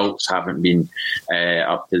been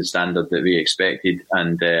up to the standard that we expected,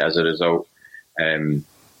 and as a result,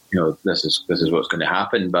 this is what's going to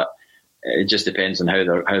happen. But it just depends on how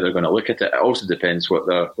they're going to look at it. It also depends what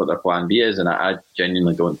their plan B is, and I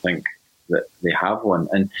genuinely don't think that they have one.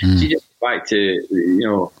 And see, just back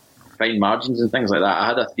to fine margins and things like that. I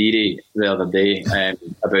had a theory the other day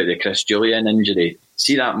about the Chris Julian injury.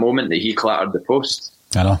 See that moment that he clattered the post?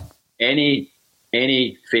 I know. Any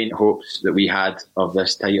faint hopes that we had of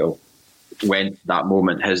this title went that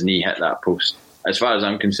moment his knee hit that post, as far as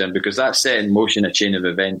I'm concerned, because that set in motion a chain of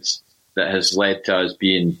events that has led to us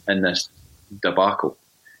being in this debacle.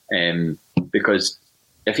 Because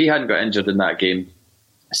if he hadn't got injured in that game,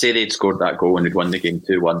 say they'd scored that goal and they'd won the game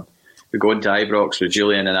 2-1, we go into Ibrox with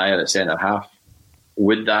Julian and I are at centre half.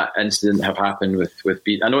 Would that incident have happened with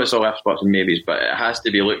Beat? I know it's all ifs, buts and maybes, but it has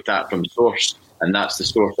to be looked at from source, and that's the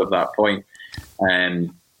source of that point.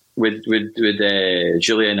 Would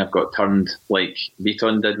Julian have got turned like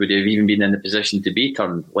Beaton did? Would he have even been in the position to be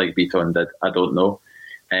turned like Beaton did? I don't know.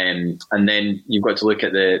 And then you've got to look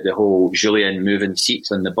at the whole Julian moving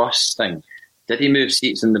seats on the bus thing. Did he move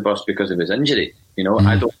seats in the bus because of his injury? I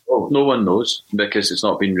don't know. No one knows because it's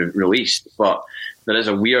not been released. But there is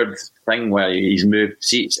a weird thing where he's moved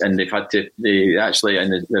seats, and they actually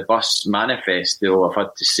in the bus manifest they'll have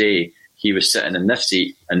had to say he was sitting in this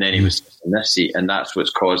seat and then he was sitting in this seat, and that's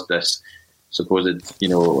what's caused this supposed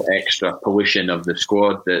extra pollution of the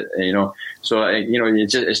squad.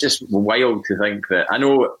 It's just wild to think that. I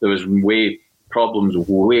know there was problems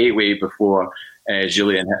way before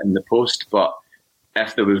Julian hitting the post, but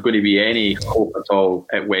if there was going to be any hope at all,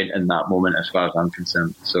 it went in that moment as far as I'm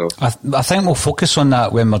concerned. So I think we'll focus on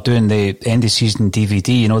that when we're doing the end of season DVD,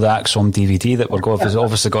 the Axom DVD that we're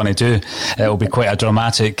obviously going to do. It'll be quite a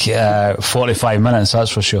dramatic 45 minutes,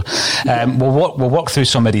 that's for sure. We'll work through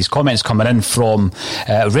some of these comments coming in from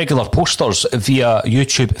regular posters via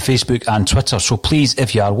YouTube, Facebook and Twitter. So please,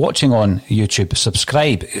 if you are watching on YouTube,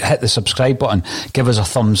 subscribe, hit the subscribe button, give us a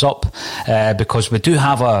thumbs up, because we do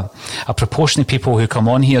have a proportion of people who come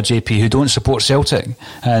on here, JP, who don't support Celtic,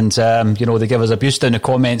 and they give us abuse down the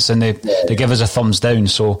comments and they give us a thumbs down.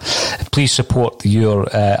 So please support your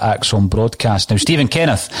Axon broadcast. Now, Stephen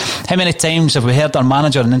Kenneth, how many times have we heard our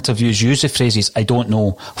manager in interviews use the phrases "I don't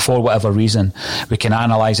know" for whatever reason? We can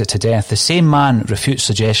analyse it to death. The same man refutes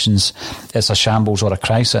suggestions it's a shambles or a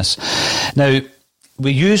crisis. Now,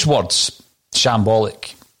 we use words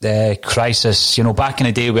shambolic, crisis, back in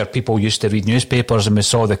the day where people used to read newspapers and we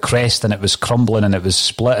saw the crest and it was crumbling and it was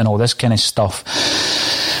split and all this kind of stuff.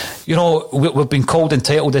 We've been called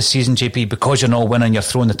entitled this season, JP, because you're not winning, you're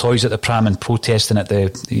throwing the toys at the pram and protesting at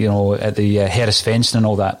the Harris fencing and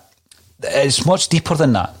all that. It's much deeper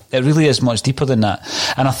than that. It really is much deeper than that.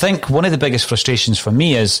 And I think one of the biggest frustrations for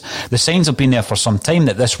me is the signs have been there for some time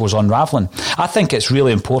that this was unravelling. I think it's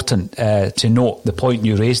really important to note the point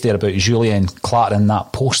you raised there about Julian clattering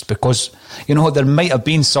that post, because, there might have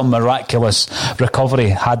been some miraculous recovery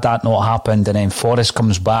had that not happened, and then Forrest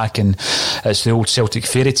comes back and it's the old Celtic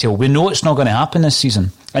fairy tale. We know it's not going to happen this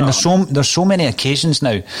season. And there's so many occasions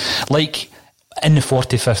now, like in the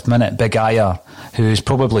 45th minute, Big Ayer, who's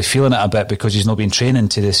probably feeling it a bit because he's not been training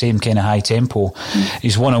to the same kind of high tempo,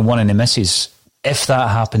 he's 1-on-1 and he misses. If that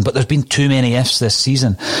happened, but there's been too many ifs this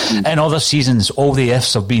season. In other seasons, all the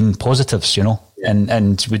ifs have been positives,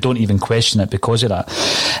 and we don't even question it because of that.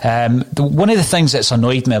 One of the things that's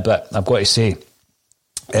annoyed me a bit, I've got to say,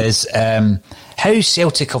 is how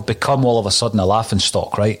Celtic have become all of a sudden a laughing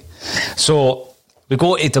stock, right? So we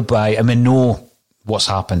go to Dubai and we know what's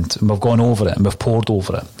happened, and we've gone over it and we've poured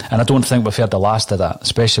over it, and I don't think we've heard the last of that,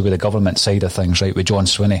 especially with the government side of things, right, with John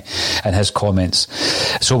Swinney and his comments.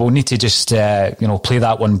 So we'll need to just play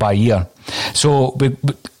that one by ear. So we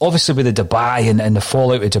obviously with the Dubai and the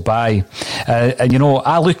fallout of Dubai,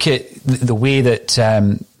 I look at the way that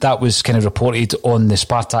that was kind of reported on the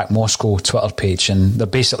Spartak Moscow Twitter page, and they're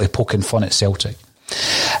basically poking fun at Celtic.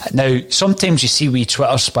 Now, sometimes you see wee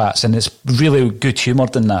Twitter spats and it's really good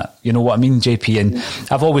humoured in that. You know what I mean, JP? And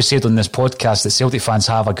I've always said on this podcast that Celtic fans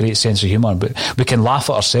have a great sense of humour, but we can laugh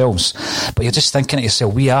at ourselves. But you're just thinking to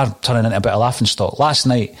yourself, we are turning into a bit of laughing stock. Last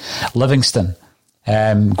night, Livingston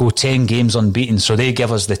go 10 games unbeaten, so they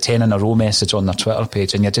give us the 10 in a row message on their Twitter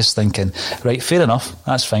page, and you're just thinking, right, fair enough,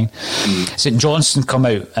 that's fine. St Johnstone come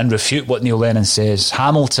out and refute what Neil Lennon says.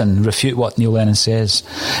 Hamilton refute what Neil Lennon says.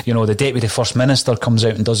 You know, the Deputy First Minister comes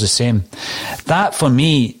out and does the same. That, for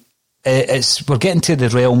me, we're getting to the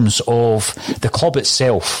realms of the club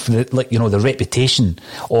itself, the reputation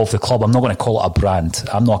of the club. I'm not going to call it a brand.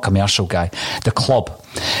 I'm not a commercial guy. The club.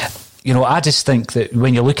 You know, I just think that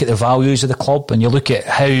when you look at the values of the club and you look at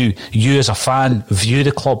how you as a fan view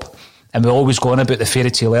the club, and we're always going about the fairy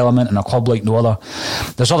tale element and a club like no other,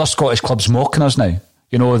 there's other Scottish clubs mocking us now.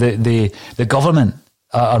 You know, the government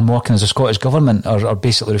are mocking us. The Scottish government are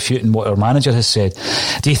basically refuting what our manager has said.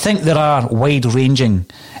 Do you think there are wide-ranging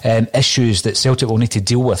issues that Celtic will need to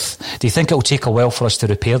deal with? Do you think it will take a while for us to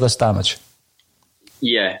repair this damage?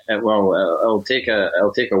 Yeah, well, it'll take a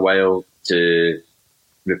while to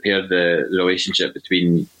repair the relationship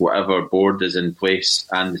between whatever board is in place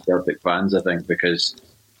and the Celtic fans, I think, because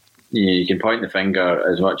you can point the finger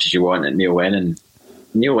as much as you want at Neil Lennon.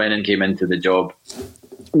 Neil Lennon came into the job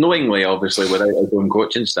knowingly, obviously, without his own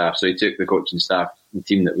coaching staff, so he took the coaching staff, the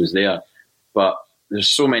team that was there. But there's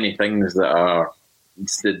so many things that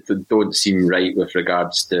don't seem right with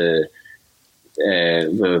regards to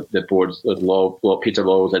the board's Peter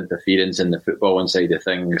Lawwell's interference in the footballing side of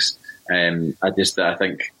things. I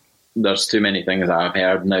think there's too many things that I've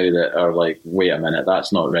heard now that are like, wait a minute,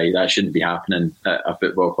 that's not right. That shouldn't be happening at a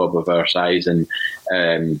football club of our size. And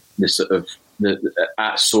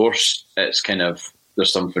at source, it's kind of,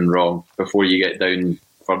 there's something wrong before you get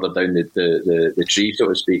further down the tree, so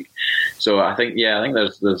to speak. So I think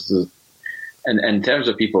there's in terms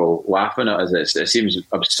of people laughing at us, it seems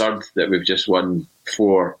absurd that we've just won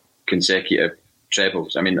 4 consecutive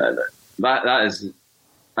trebles. I mean, that is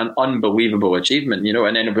an unbelievable achievement, you know.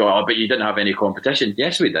 And then it'll be like, oh, but you didn't have any competition.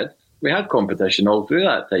 Yes, we did. We had competition all through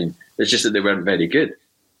that time. It's just that they weren't very good,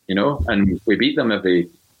 you know. And we beat them every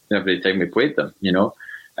time we played them, you know,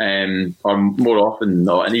 or more often than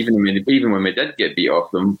not. And even when we did get beat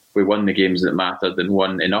off them, we won the games that mattered and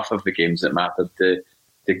won enough of the games that mattered to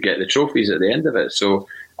get the trophies at the end of it. So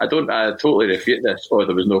I totally refute this. Oh,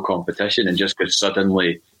 there was no competition, and just because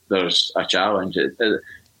suddenly there's a challenge. There's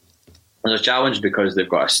a challenge because they've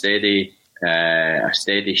got a steady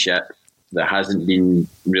ship that hasn't been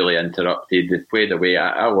really interrupted. They've played away.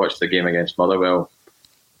 I watched the game against Motherwell.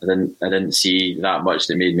 I didn't see that much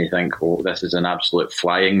that made me think, oh, this is an absolute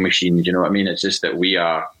flying machine. Do you know what I mean? It's just that we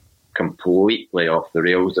are completely off the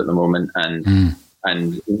rails at the moment,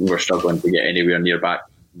 and we're struggling to get anywhere near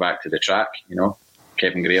back to the track. You know,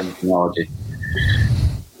 Kevin Graham analogy.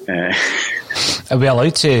 Are we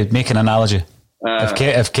allowed to make an analogy?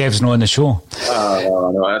 If Kev's not on the show.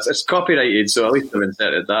 No, it's copyrighted, so at least I've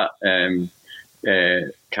inserted that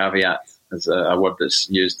caveat as a word that's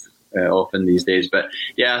used often these days. But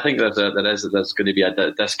yeah, I think there's going to be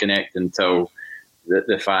a disconnect until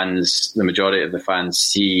the fans, the majority of the fans,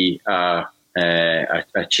 see a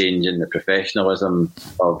change in the professionalism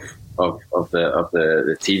of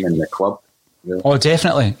the team and the club. Really. Oh,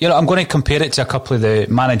 definitely. You know, I'm going to compare it to a couple of the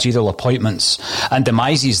managerial appointments and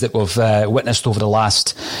demises that we've witnessed over the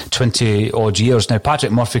last 20 odd years. Now,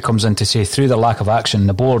 Patrick Murphy comes in to say, through their lack of action,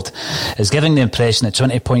 the board is giving the impression that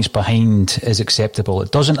 20 points behind is acceptable.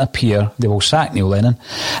 It doesn't appear they will sack Neil Lennon,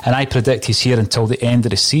 and I predict he's here until the end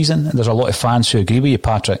of the season. There's a lot of fans who agree with you,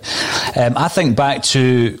 Patrick. I think back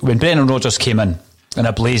to when Brendan Rodgers came in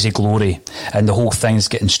a blaze of glory, and the whole thing's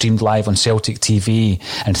getting streamed live on Celtic TV,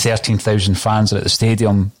 and 13,000 fans are at the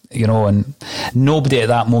stadium, you know, and nobody at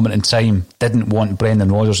that moment in time didn't want Brendan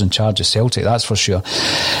Rodgers in charge of Celtic, that's for sure.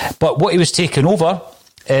 But what he was taking over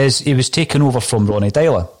from Ronnie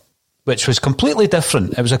Deila, which was completely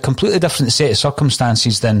different. It was a completely different set of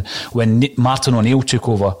circumstances than when Martin O'Neill took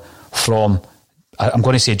over from, I'm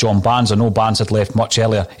going to say John Barnes. I know Barnes had left much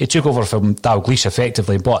earlier. He took over from Dalglish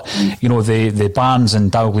effectively, but you know, the Barnes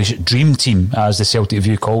and Dalglish dream team, as the Celtic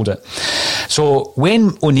View called it. So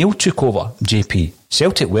when O'Neill took over, JP,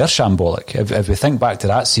 Celtic were shambolic. If we think back to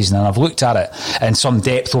that season, and I've looked at it in some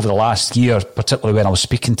depth over the last year, particularly when I was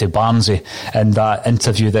speaking to Barnesy in that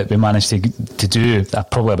interview that we managed to do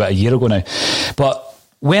probably about a year ago now. But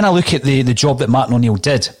when I look at the job that Martin O'Neill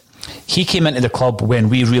did, he came into the club when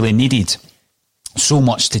we really needed so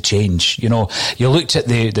much to change. You know, you looked at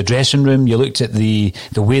the dressing room, you looked at the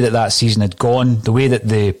way that season had gone, the way that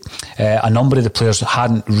a number of the players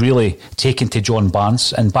hadn't really taken to John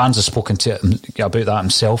Barnes, and Barnes has spoken to him about that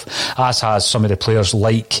himself, as has some of the players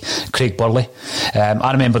like Craig Burley.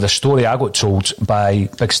 I remember the story I got told by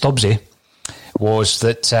Big Stubbsy was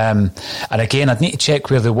that, and again, I'd need to check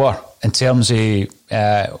where they were in terms of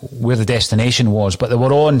where the destination was, but they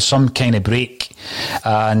were on some kind of break,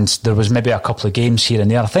 and there was maybe a couple of games here and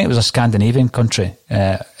there. I think it was a Scandinavian country,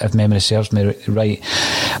 if memory serves me right.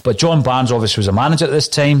 But John Barnes obviously was a manager at this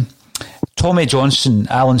time. Tommy Johnson,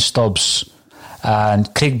 Alan Stubbs,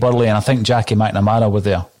 and Craig Burley, and I think Jackie McNamara were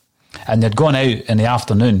there, and they'd gone out in the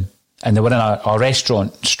afternoon, and they were in a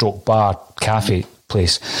restaurant stroke bar cafe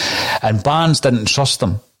place, and Barnes didn't trust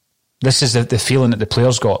them. This is the feeling that the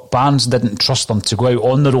players got. Barnes didn't trust them to go out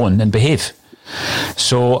on their own and behave.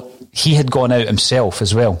 So he had gone out himself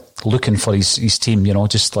as well, looking for his team, you know,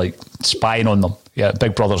 just like spying on them. Yeah,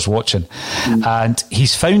 Big Brother's watching. And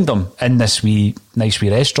he's found them in this nice wee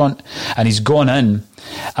restaurant, and he's gone in,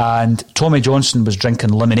 and Tommy Johnson was drinking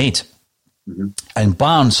lemonade. And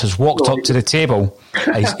Barnes has walked up to the table,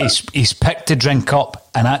 he's picked the drink up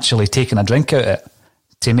and actually taken a drink out of it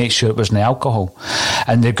to make sure it wasn't alcohol.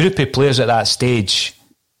 And the group of players at that stage,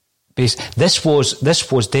 this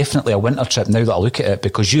was definitely a winter trip now that I look at it,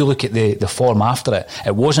 because you look at the form after it.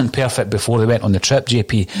 It wasn't perfect before they went on the trip,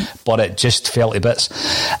 JP, but it just fell to bits.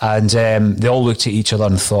 And they all looked at each other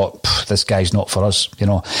and thought, this guy's not for us, you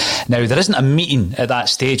know. Now, there isn't a meeting at that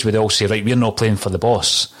stage where they all say, right, we're not playing for the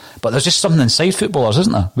boss. But there's just something inside footballers,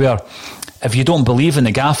 isn't there, where if you don't believe in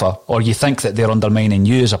the gaffer, or you think that they're undermining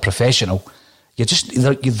you as a professional,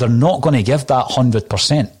 they're not going to give that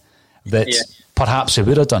 100% that perhaps they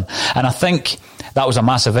would have done. And I think that was a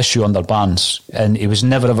massive issue under Barnes, and he was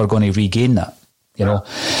never ever going to regain that, you know.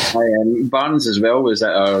 Barnes as well was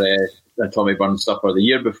at our Tommy Burns supper the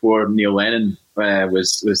year before Neil Lennon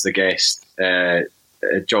was the guest.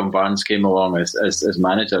 John Barnes came along as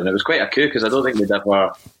manager, and it was quite a coup, because I don't think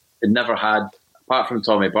they'd never had, apart from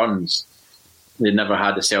Tommy Burns, they'd never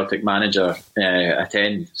had a Celtic manager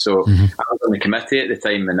attend. So I was on the committee at the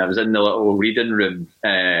time, and I was in the little reading room,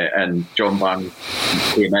 and John Barnes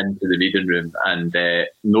came into the reading room, and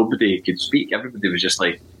nobody could speak. Everybody was just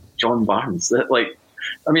like, John Barnes. Like,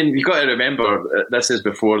 I mean, you've got to remember, this is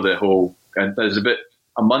before the whole, and there's about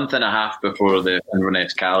a month and a half before the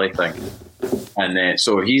Inverness Cali thing. And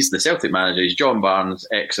so he's the Celtic manager. He's John Barnes,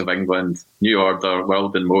 ex of England, New Order,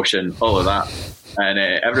 World in Motion, all of that. And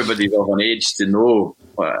everybody's of an age to know,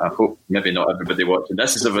 I hope maybe not everybody watching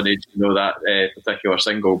this is of an age to know that particular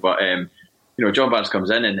single, but you know, John Barnes comes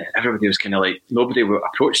in, and everybody was kind of like, nobody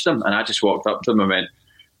approached him, and I just walked up to him and went,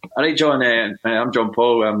 all right, John, I'm John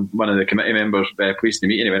Paul, I'm one of the committee members, pleased to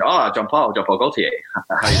meet you. And he went, John Paul Gaultier,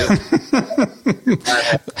 how you doing?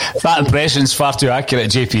 That impression's far too accurate,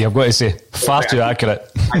 JP, I've got to say. Far too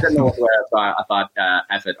accurate. I didn't know what to wear, so I thought,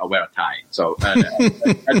 I'll wear a tie. So I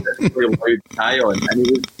had this really loud tie on, and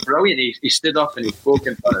he was brilliant. He stood up and he spoke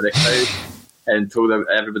in front of the crowd and told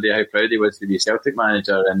everybody how proud he was to be a Celtic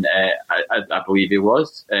manager, and I believe he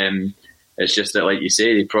was. It's just that, like you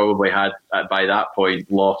say, he probably had, by that point,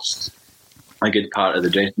 lost a good part of the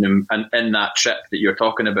dressing room. And in that trip that you're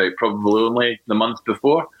talking about, probably only the month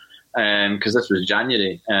before, because this was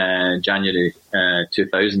January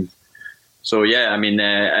 2000. So, yeah, I mean,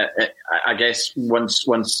 I guess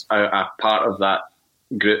once a part of that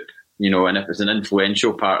group, you know, and if it's an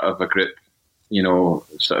influential part of a group, you know,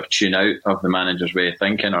 sort of tune out of the manager's way of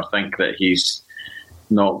thinking, or think that he's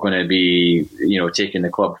not going to be, you know, taking the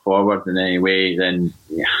club forward in any way, then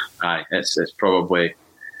it's probably,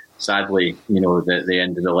 sadly, you know, the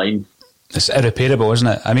end of the line. It's irreparable, isn't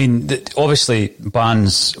it? I mean, obviously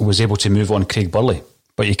Barnes was able to move on Craig Burley,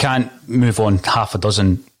 but you can't move on half a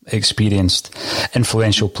dozen experienced,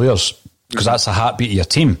 influential players, because that's the heartbeat of your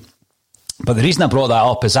team. But the reason I brought that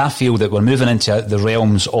up is I feel that we're moving into the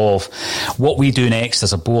realms of what we do next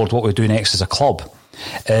as a board, what we do next as a club,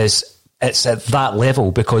 is it's at that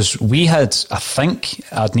level, because we had, I think,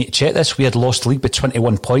 I'd need to check this, we had lost the league by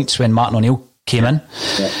 21 points when Martin O'Neill came in.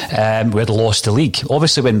 Yeah. We had lost the league.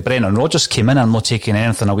 Obviously, when Brendan Rodgers came in, I'm not taking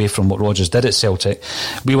anything away from what Rodgers did at Celtic,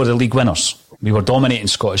 we were the league winners. We were dominating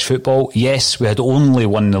Scottish football. Yes, we had only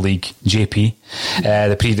won the league, JP,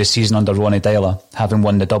 the previous season under Ronnie Dyler, having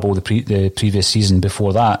won the double the previous season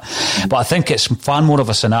before that. But I think it's far more of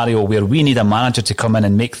a scenario where we need a manager to come in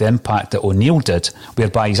and make the impact that O'Neill did,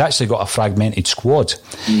 whereby he's actually got a fragmented squad.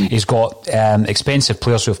 He's got expensive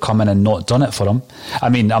players who have come in and not done it for him. I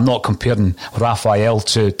mean, I'm not comparing Raphael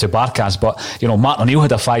to Barkas, but, you know, Martin O'Neill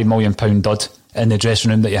had a £5 million dud in the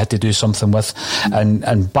dressing room that you had to do something with.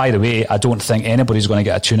 And by the way, I don't think anybody's going to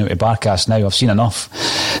get a tune out of Barkas now. I've seen enough.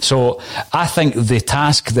 So I think the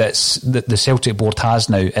task that the Celtic board has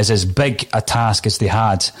now is as big a task as they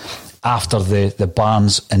had after the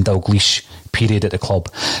Barnes and Dalglish period at the club.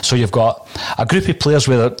 So you've got a group of players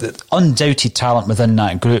with undoubted talent within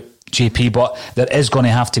that group, JP, but there is going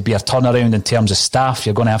to have to be a turnaround in terms of staff.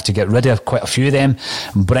 You're going to have to get rid of quite a few of them,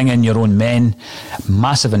 bring in your own men,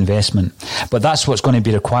 massive investment. But that's what's going to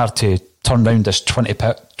be required to turn around this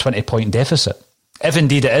 20-point deficit. If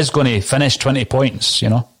indeed it is going to finish 20 points, you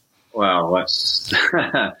know. Well, let's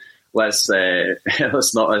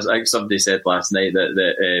not. As like somebody said last night that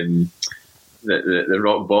the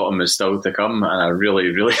rock bottom is still to come, and I really,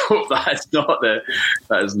 really hope that is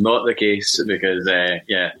not the case, because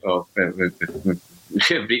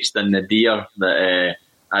we've reached a nadir that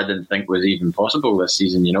I didn't think was even possible this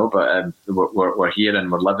season, you know. But we're here and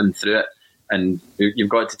we're living through it, and you've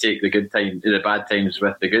got to take the bad times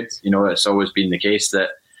with the good. You know, it's always been the case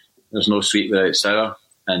that there's no sweet without sour,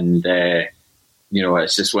 and you know,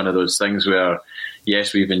 it's just one of those things where,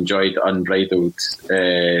 yes, we've enjoyed unbridled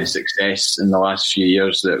success in the last few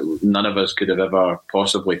years that none of us could have ever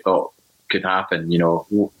possibly thought could happen. You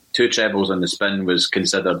know, 2 trebles on the spin was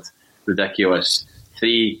considered ridiculous.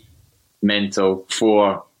 3 mental.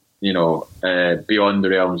 4, you know, beyond the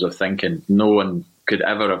realms of thinking. No one could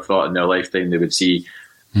ever have thought in their lifetime they would see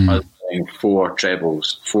us playing 4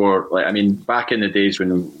 trebles. 4, like, I mean, back in the days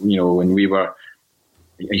when we were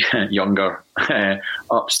younger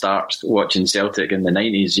upstarts watching Celtic in the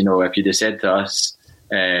 90s, you know, if you'd have said to us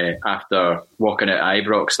after walking out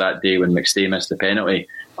Ibrox that day when McStay missed the penalty,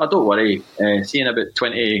 oh, don't worry, see in about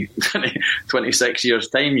 26 years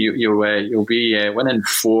time you'll be winning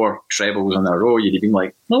 4 trebles in a row, you'd have been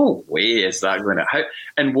like, no way is that going to happen.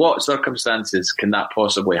 In what circumstances can that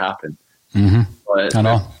possibly happen? But, I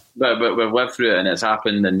know, but we've lived through it and it's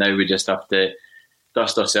happened, and now we just have to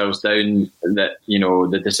dust ourselves down that, you know,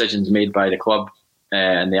 the decisions made by the club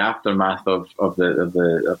and the aftermath of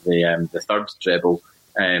the third treble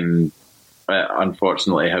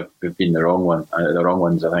unfortunately have been the wrong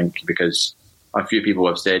ones, I think, because a few people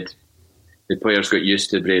have said the players got used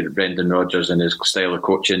to Brendan Rodgers and his style of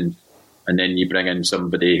coaching, and then you bring in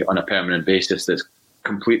somebody on a permanent basis that's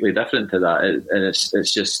completely different to that, and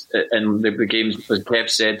it's just, and the games, as Kev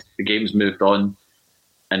said, the game's moved on,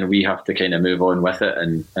 and we have to kind of move on with it.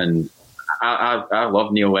 And I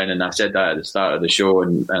love Neil Lennon. I said that at the start of the show,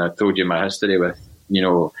 and I told you my history with, you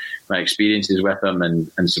know, my experiences with him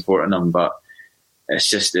and supporting him. But it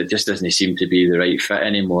just doesn't seem to be the right fit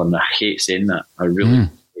anymore. And I hate saying that. I really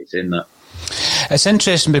hate saying that. It's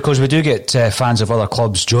interesting because we do get fans of other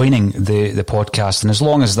clubs joining the podcast, and as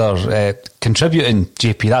long as they're contributing,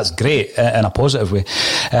 JP, that's great in a positive way.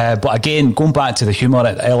 But again, going back to the humour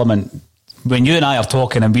element, when you and I are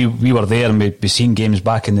talking, and we were there and we've seen games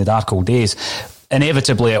back in the dark old days,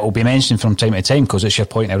 inevitably it will be mentioned from time to time because it's your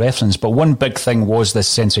point of reference. But one big thing was this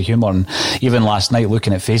sense of humour, and even last night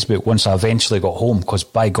looking at Facebook once I eventually got home, because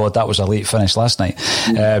by God that was a late finish last night,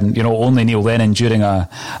 you know, only Neil Lennon during a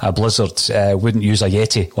blizzard wouldn't use a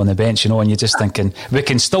Yeti on the bench, you know, and you're just thinking we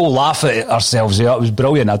can still laugh at ourselves. Yeah, it was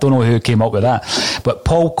brilliant. I don't know who came up with that, but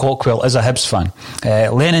Paul Cockwell is a Hibs fan.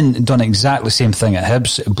 Lennon done exactly the same thing at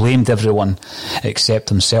Hibs, blamed everyone except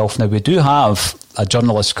himself. Now we do have a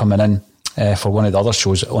journalist coming in for one of the other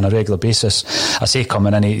shows on a regular basis. I say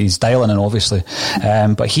coming in, he's dialing in obviously,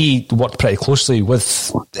 but he worked pretty closely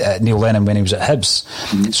with Neil Lennon when he was at Hibs.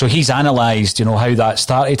 So he's analysed, you know, how that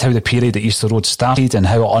started, how the period at Easter Road started and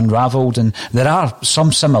how it unravelled, and there are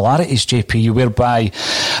some similarities, JP, whereby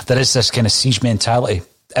there is this kind of siege mentality.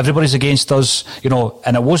 Everybody's against us, you know,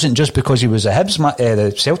 and it wasn't just because he was a Hibs,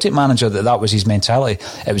 the Celtic manager, that was his mentality.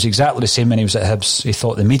 It was exactly the same when he was at Hibs. He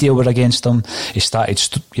thought the media were against him. He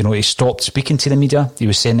stopped speaking to the media. He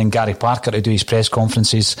was sending Gary Parker to do his press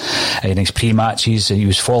conferences in his pre-matches. He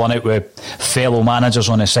was falling out with fellow managers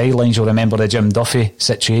on the sidelines. You'll remember the Jim Duffy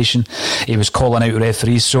situation. He was calling out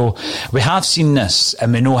referees. So we have seen this,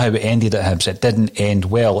 and we know how it ended at Hibs. It didn't end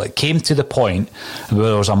well. It came to the point where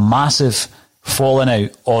there was a massive falling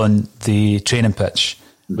out on the training pitch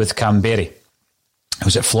with Canberry.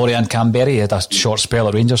 Was it Florian Canberry? He had a short spell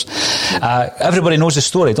at Rangers. Everybody knows the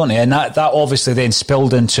story, don't they? And that obviously then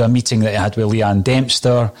spilled into a meeting that he had with Leanne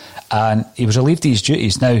Dempster, and he was relieved of his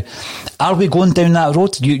duties. Now, are we going down that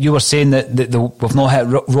road? You were saying that we've not hit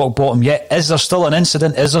rock bottom yet. Is there still an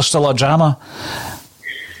incident? Is there still a drama?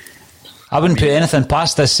 I wouldn't put anything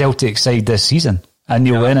past this Celtic side this season, and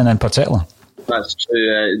Neil Lennon in particular. That's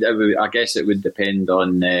true. I guess it would depend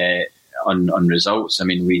on on results. I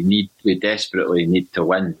mean, we desperately need to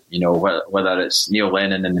win. Whether it's Neil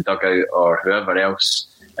Lennon in the dugout or whoever else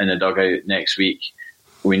in the dugout next week,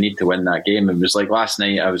 we need to win that game. It was like last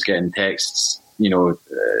night I was getting texts,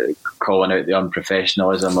 calling out the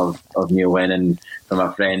unprofessionalism of Neil Lennon from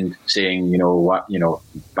a friend saying,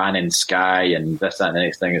 banning Sky and this, that and the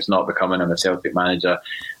next thing. It's not becoming I'm a Celtic manager.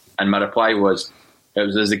 And my reply was, it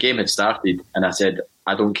was as the game had started, and I said,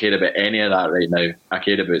 I don't care about any of that right now. I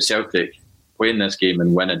care about Celtic playing this game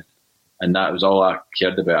and winning. And that was all I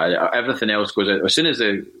cared about. Everything else goes out. As soon as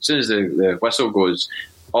the whistle goes,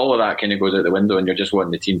 all of that kind of goes out the window, and you're just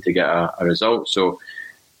wanting the team to get a result. So,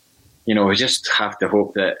 we just have to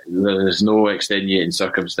hope that there's no extenuating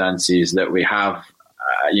circumstances, that we have,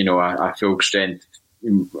 a full strength,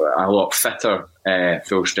 a lot fitter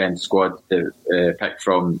full strength squad to pick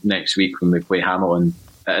from next week when we play Hamilton.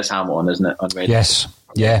 It is Hamilton, isn't it? On Wednesday? Yes.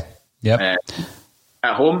 Yeah. Yep.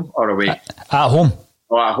 At home or away? At home.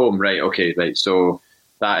 Oh, at home. Right. Okay. Right. So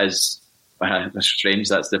that is strange.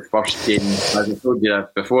 That's the first game, as I told you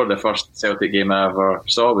before, the first Celtic game I ever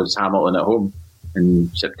saw was Hamilton at home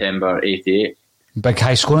in September '88. Big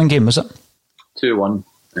high scoring game, was it? 2-1.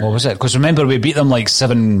 What was it? Because remember, we beat them like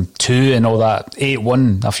 7-2 and all that,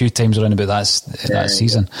 8-1 a few times around about that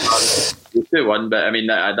season. 2-1, but I mean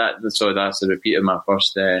so that's a repeat of my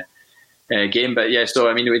first game. But yeah, so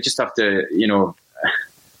I mean, we just have to,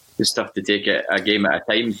 take it a game at a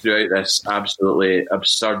time throughout this absolutely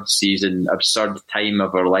absurd season, absurd time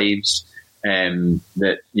of our lives.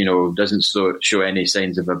 That doesn't show any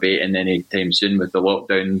signs of abating anytime soon, with the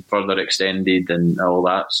lockdown further extended and all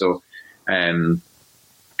that. So,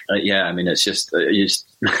 yeah, I mean, it's just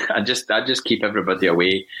I just keep everybody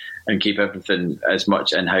away and keep everything as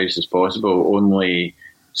much in house as possible. Only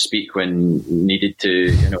speak when needed to.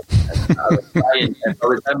 If I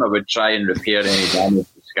was him, I would try and repair any damage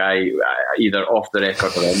to Sky, either off the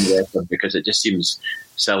record or on the record, because it just seems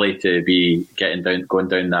silly to be going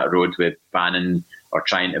down that road with banning or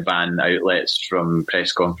trying to ban outlets from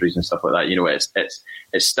press conferences and stuff like that.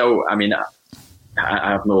 It's still, I mean, I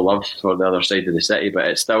have no love for the other side of the city, but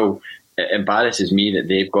it embarrasses me that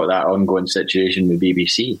they've got that ongoing situation with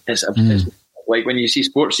BBC. It's like when you see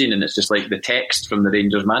Sports Scene and it's just like the text from the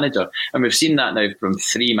Rangers manager, and we've seen that now from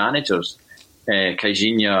 3 managers,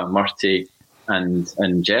 Kajinja, Murty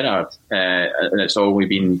and Gerrard, and it's always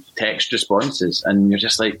been text responses, and you're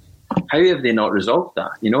just like, how have they not resolved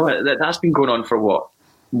that? That's been going on for what,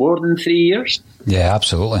 more than 3 years? Yeah,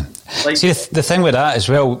 absolutely. See, the thing with that as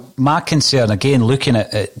well, my concern, again, looking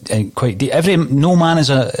at it quite deep, no man is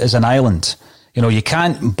an island. You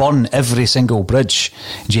can't burn every single bridge,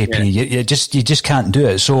 JP. Yeah. You just can't do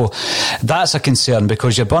it. So that's a concern,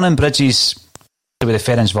 because you're burning bridges with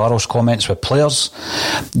the Ferencvaros comments with players.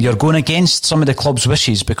 You're going against some of the club's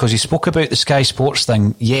wishes, because he spoke about the Sky Sports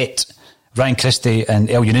thing, yet Ryan Christie and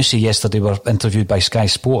El Yunusi yesterday were interviewed by Sky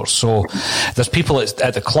Sports. So there's people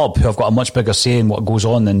at the club who have got a much bigger say in what goes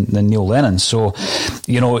on than Neil Lennon. So,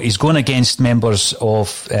 he's going against members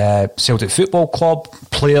of Celtic Football Club,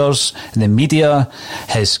 players, and the media,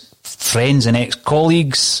 his friends and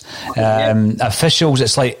ex-colleagues, officials.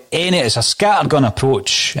 It's like it's a scattergun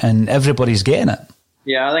approach, and everybody's getting it.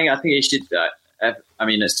 Yeah, I think he should. I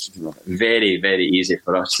mean, it's very, very easy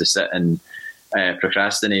for us to sit and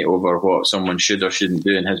procrastinate over what someone should or shouldn't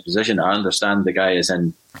do in his position. I understand the guy is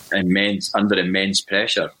under immense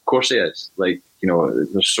pressure. Of course he is.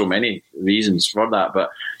 There's so many reasons for that. But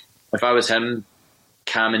if I was him,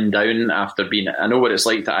 calming down after I know what it's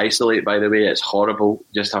like to isolate, by the way. It's horrible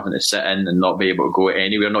just having to sit in and not be able to go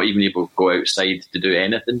anywhere, not even able to go outside to do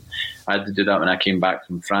anything. I had to do that when I came back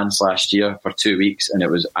from France last year for 2 weeks, and it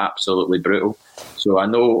was absolutely brutal. So I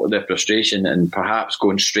know the frustration, and perhaps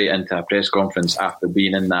going straight into a press conference after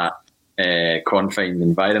being in that confined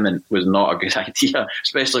environment was not a good idea,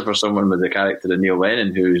 especially for someone with the character of Neil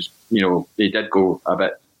Lennon, who's, he did go a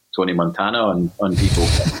bit Tony Montana on people.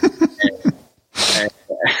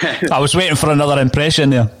 I was waiting for another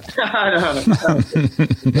impression there.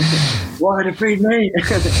 What a free mate.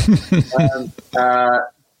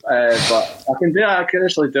 But I can do that. I can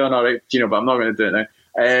actually do an alright, but I'm not going to do it now.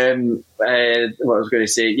 What I was going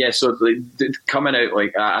to say, yeah. So coming out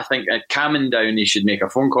I think calming down, he should make a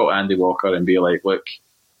phone call to Andy Walker and be like, "Look,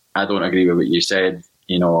 I don't agree with what you said,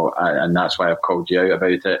 and that's why I've called you out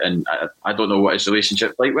about it." And I don't know what his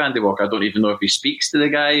relationship's like with Andy Walker. I don't even know if he speaks to the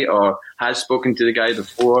guy or has spoken to the guy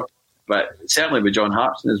before, but certainly with John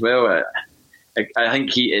Hartson as well. I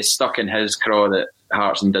think he is stuck in his craw that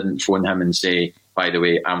Hartson didn't phone him and say, "By the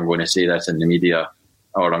way, I'm going to say this in the media.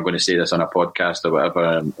 or I'm going to say this on a podcast or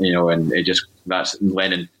whatever, and it just,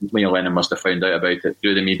 Neil Lennon must have found out about it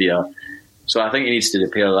through the media. So I think he needs to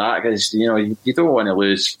repair that, because you don't want to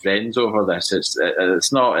lose friends over this.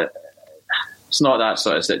 It's not that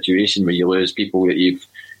sort of situation where you lose people that you've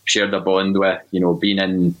shared a bond with, been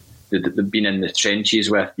in the trenches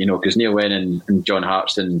with, because Neil Lennon and John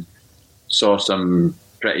Hartson saw some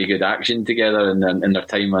pretty good action together in their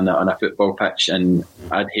time on a football pitch, and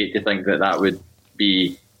I'd hate to think that would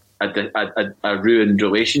be a ruined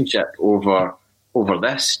relationship over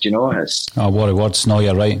this. It's... Oh, what a words. No,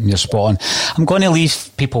 you're right, you're spot on. I'm going to leave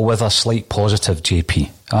people with a slight positive,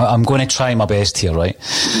 JP. I'm going to try my best here, right?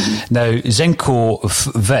 Mm-hmm. Now,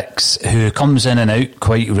 Zinko Vix, who comes in and out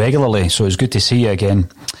quite regularly, so it's good to see you again.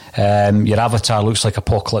 Your avatar looks like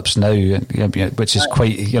Apocalypse Now, which is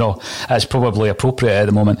quite, that's probably appropriate at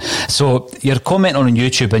the moment. So you're commenting on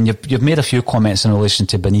YouTube, and you've made a few comments in relation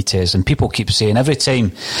to Benitez, and people keep saying every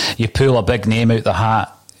time you pull a big name out the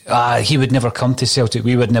hat, he would never come to Celtic,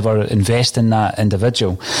 we would never invest in that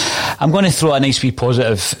individual. I'm going to throw a nice wee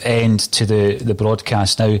positive end to the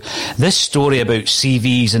broadcast. Now, this story about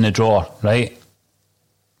CVs in the drawer, right?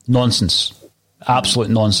 Nonsense. Absolute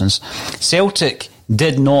nonsense. Celtic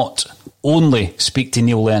did not only speak to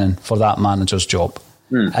Neil Lennon for that manager's job.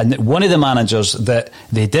 And one of the managers that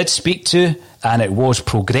they did speak to, and it was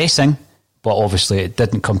progressing, but obviously it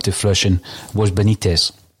didn't come to fruition, was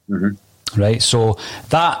Benitez. Mm-hmm. Right, so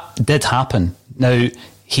that did happen. Now,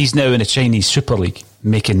 he's now in the Chinese Super League,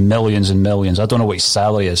 making millions and millions. I don't know what his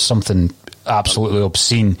salary is, something absolutely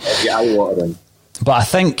obscene. But I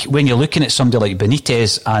think when you're looking at somebody like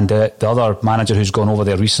Benitez and the other manager who's gone over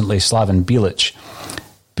there recently, Slaven Bilic,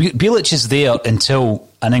 Bilic is there until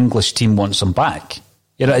an English team wants him back.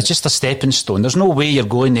 It's just a stepping stone. There's no way you're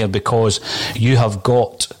going there because you have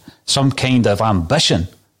got some kind of ambition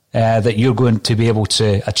that you're going to be able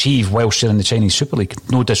to achieve whilst you're in the Chinese Super League.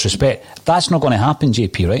 No disrespect. That's not going to happen,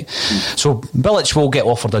 JP, right? So Bilic will get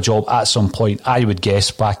offered a job at some point, I would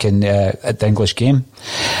guess, back in at the English game.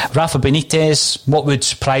 Rafa Benitez, what would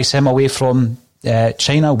prize him away from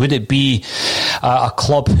China? Would it be a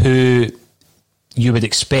club who you would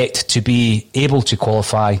expect to be able to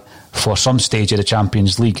qualify for some stage of the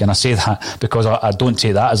Champions League? And I say that because I don't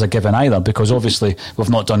take that as a given either, because obviously we've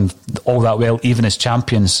not done all that well, even as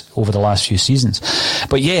champions, over the last few seasons.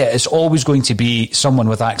 But yeah, it's always going to be someone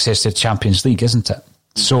with access to the Champions League, isn't it?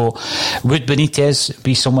 So would Benitez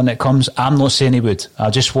be someone that comes? I'm not saying he would. I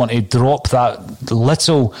just want to drop that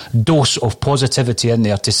little dose of positivity in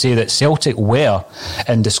there to say that Celtic were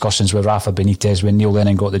in discussions with Rafa Benitez when Neil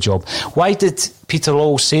Lennon got the job. Why did Peter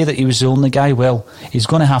Lawwell say that he was the only guy? Well, he's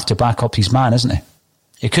going to have to back up his man, isn't he?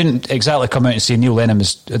 He couldn't exactly come out and say Neil Lennon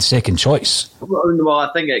was the second choice. Well,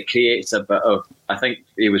 I think it creates a bit of... I think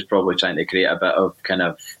he was probably trying to create a bit of kind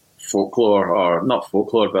of folklore, or not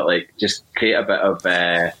folklore, but like just create a bit of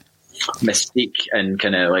mystique, and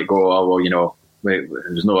kind of like go, oh well,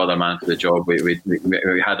 there's no other man for the job. We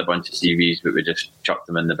had a bunch of CVs, but we just chucked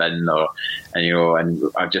them in the bin,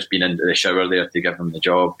 and I've just been into the shower there to give him the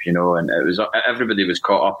job, and it was, everybody was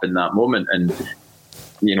caught up in that moment, and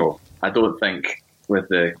I don't think, with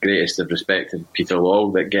the greatest of respect to Peter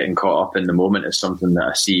Lawwell, that getting caught up in the moment is something that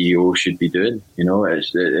a CEO should be doing.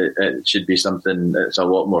 It should be something that's a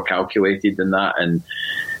lot more calculated than that. And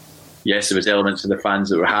yes, there was elements of the fans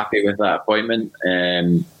that were happy with that appointment.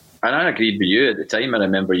 And I agreed with you at the time. I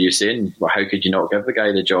remember you saying, well, how could you not give the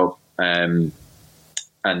guy the job? And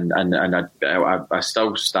I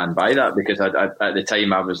still stand by that, because at the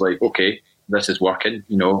time I was like, okay, this is working.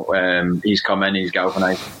 He's come in, he's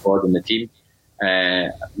galvanised the squad and the team.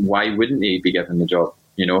 Why wouldn't he be given the job?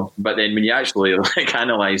 But then when you actually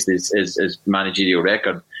analyse his managerial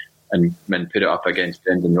record and put it up against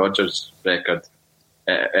Brendan Rodgers' record,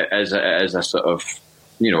 it is a sort of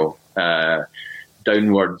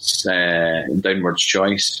downwards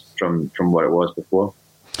choice from what it was before.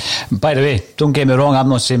 By the way, don't get me wrong, I'm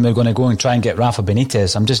not saying we're going to go and try and get Rafa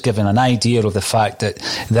Benitez. I'm just giving an idea of the fact that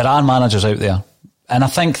there are managers out there. And I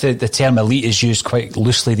think that the term elite is used quite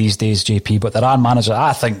loosely these days, JP, but there are managers.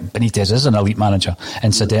 I think Benitez is an elite manager,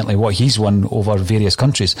 incidentally, what he's won over various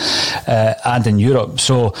countries and in Europe.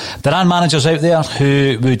 So there are managers out there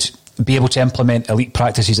who would be able to implement elite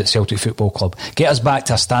practices at Celtic Football Club. Get us back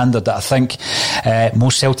to a standard that I think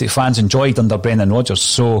most Celtic fans enjoyed under Brendan Rodgers.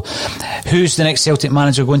 So who's the next Celtic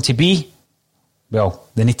manager going to be? Well,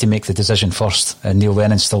 they need to make the decision first, and Neil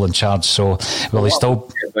Lennon's still in charge. So, will he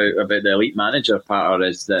still... About the elite manager part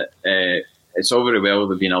is that it's all very well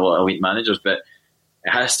there being a lot of elite managers, but it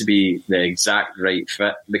has to be the exact right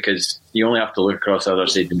fit, because you only have to look across the other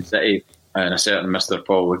side of the city and a certain Mr.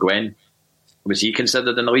 Paul Le Guen, Was he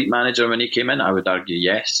considered an elite manager when he came in? I would argue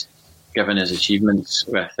yes, given his achievements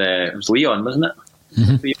with it was Leon, wasn't it?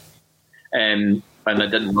 Mm-hmm. And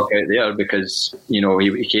it didn't work out there because he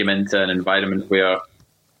came into an environment where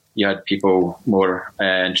you had people more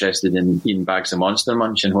interested in eating bags of Monster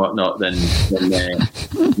Munch and whatnot than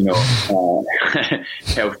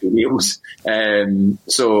healthy meals.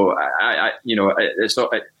 So it's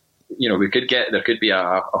not. There could be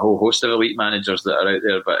a whole host of elite managers that are out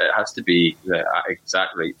there, but it has to be the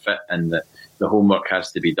exact right fit, and the homework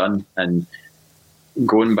has to be done. And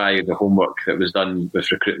going by the homework that was done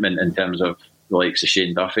with recruitment in terms of the likes of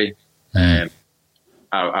Shane Duffy, I'm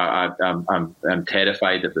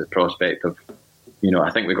terrified at the prospect of,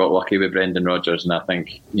 I think we got lucky with Brendan Rodgers, and I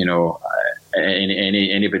think,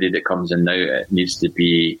 anybody that comes in now, it needs to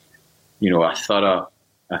be, a thorough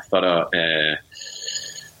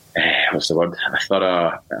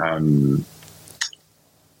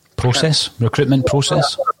process, recruitment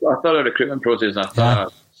process. A thorough recruitment process, and a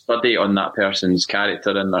thorough study on that person's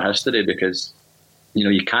character and their history, because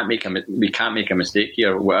we can't make a mistake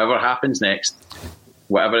here. Whatever happens next,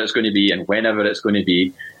 whatever it's going to be and whenever it's going to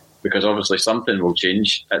be, because obviously something will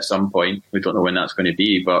change at some point. We don't know when that's going to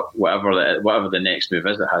be, but whatever the next move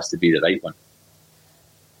is, it has to be the right one.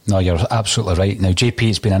 No, you're absolutely right. Now, JP,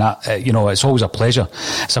 it's been it's always a pleasure.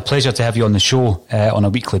 It's a pleasure to have you on the show on a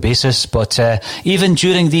weekly basis. But even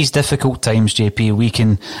during these difficult times, JP, we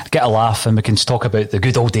can get a laugh and we can talk about the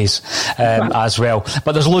good old days as well.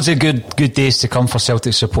 But there's loads of good days to come for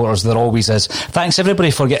Celtic supporters. There always is. Thanks everybody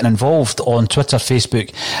for getting involved on Twitter,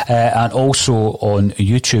 Facebook, and also on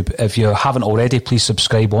YouTube. If you haven't already, please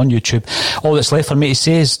subscribe on YouTube. All that's left for me to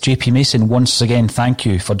say is, JP Mason, once again, thank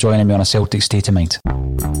you for joining me on A Celtic State of Mind.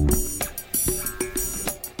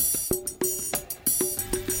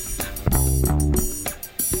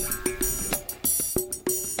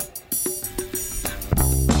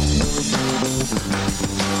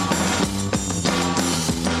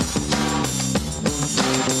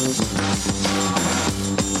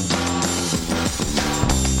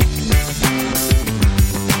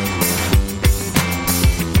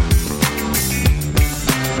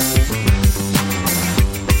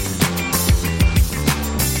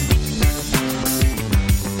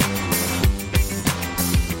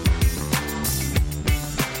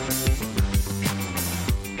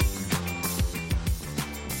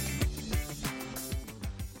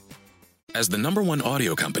 As the #1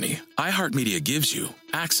 audio company, iHeartMedia gives you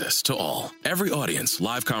access to all. Every audience,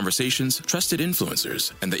 live conversations, trusted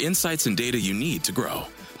influencers, and the insights and data you need to grow.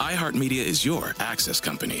 iHeartMedia is your access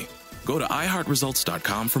company. Go to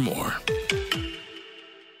iHeartResults.com for more.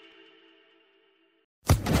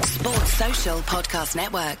 Sports Social Podcast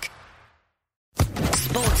Network.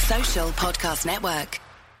 Sports Social Podcast Network.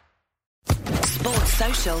 Sports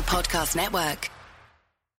Social Podcast Network.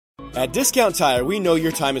 At Discount Tire, we know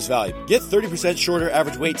your time is valuable. Get 30% shorter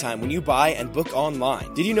average wait time when you buy and book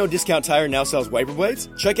online. Did you know Discount Tire now sells wiper blades?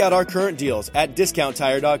 Check out our current deals at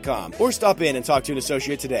DiscountTire.com or stop in and talk to an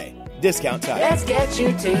associate today. Discount Tire. Let's get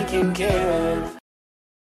you taken care of.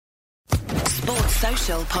 Sports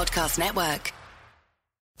Social Podcast Network.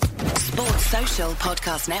 Sports Social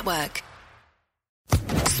Podcast Network.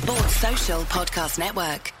 Sports Social Podcast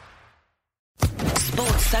Network.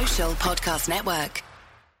 Sports Social Podcast Network.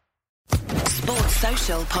 Sports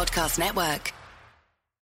Social Podcast Network.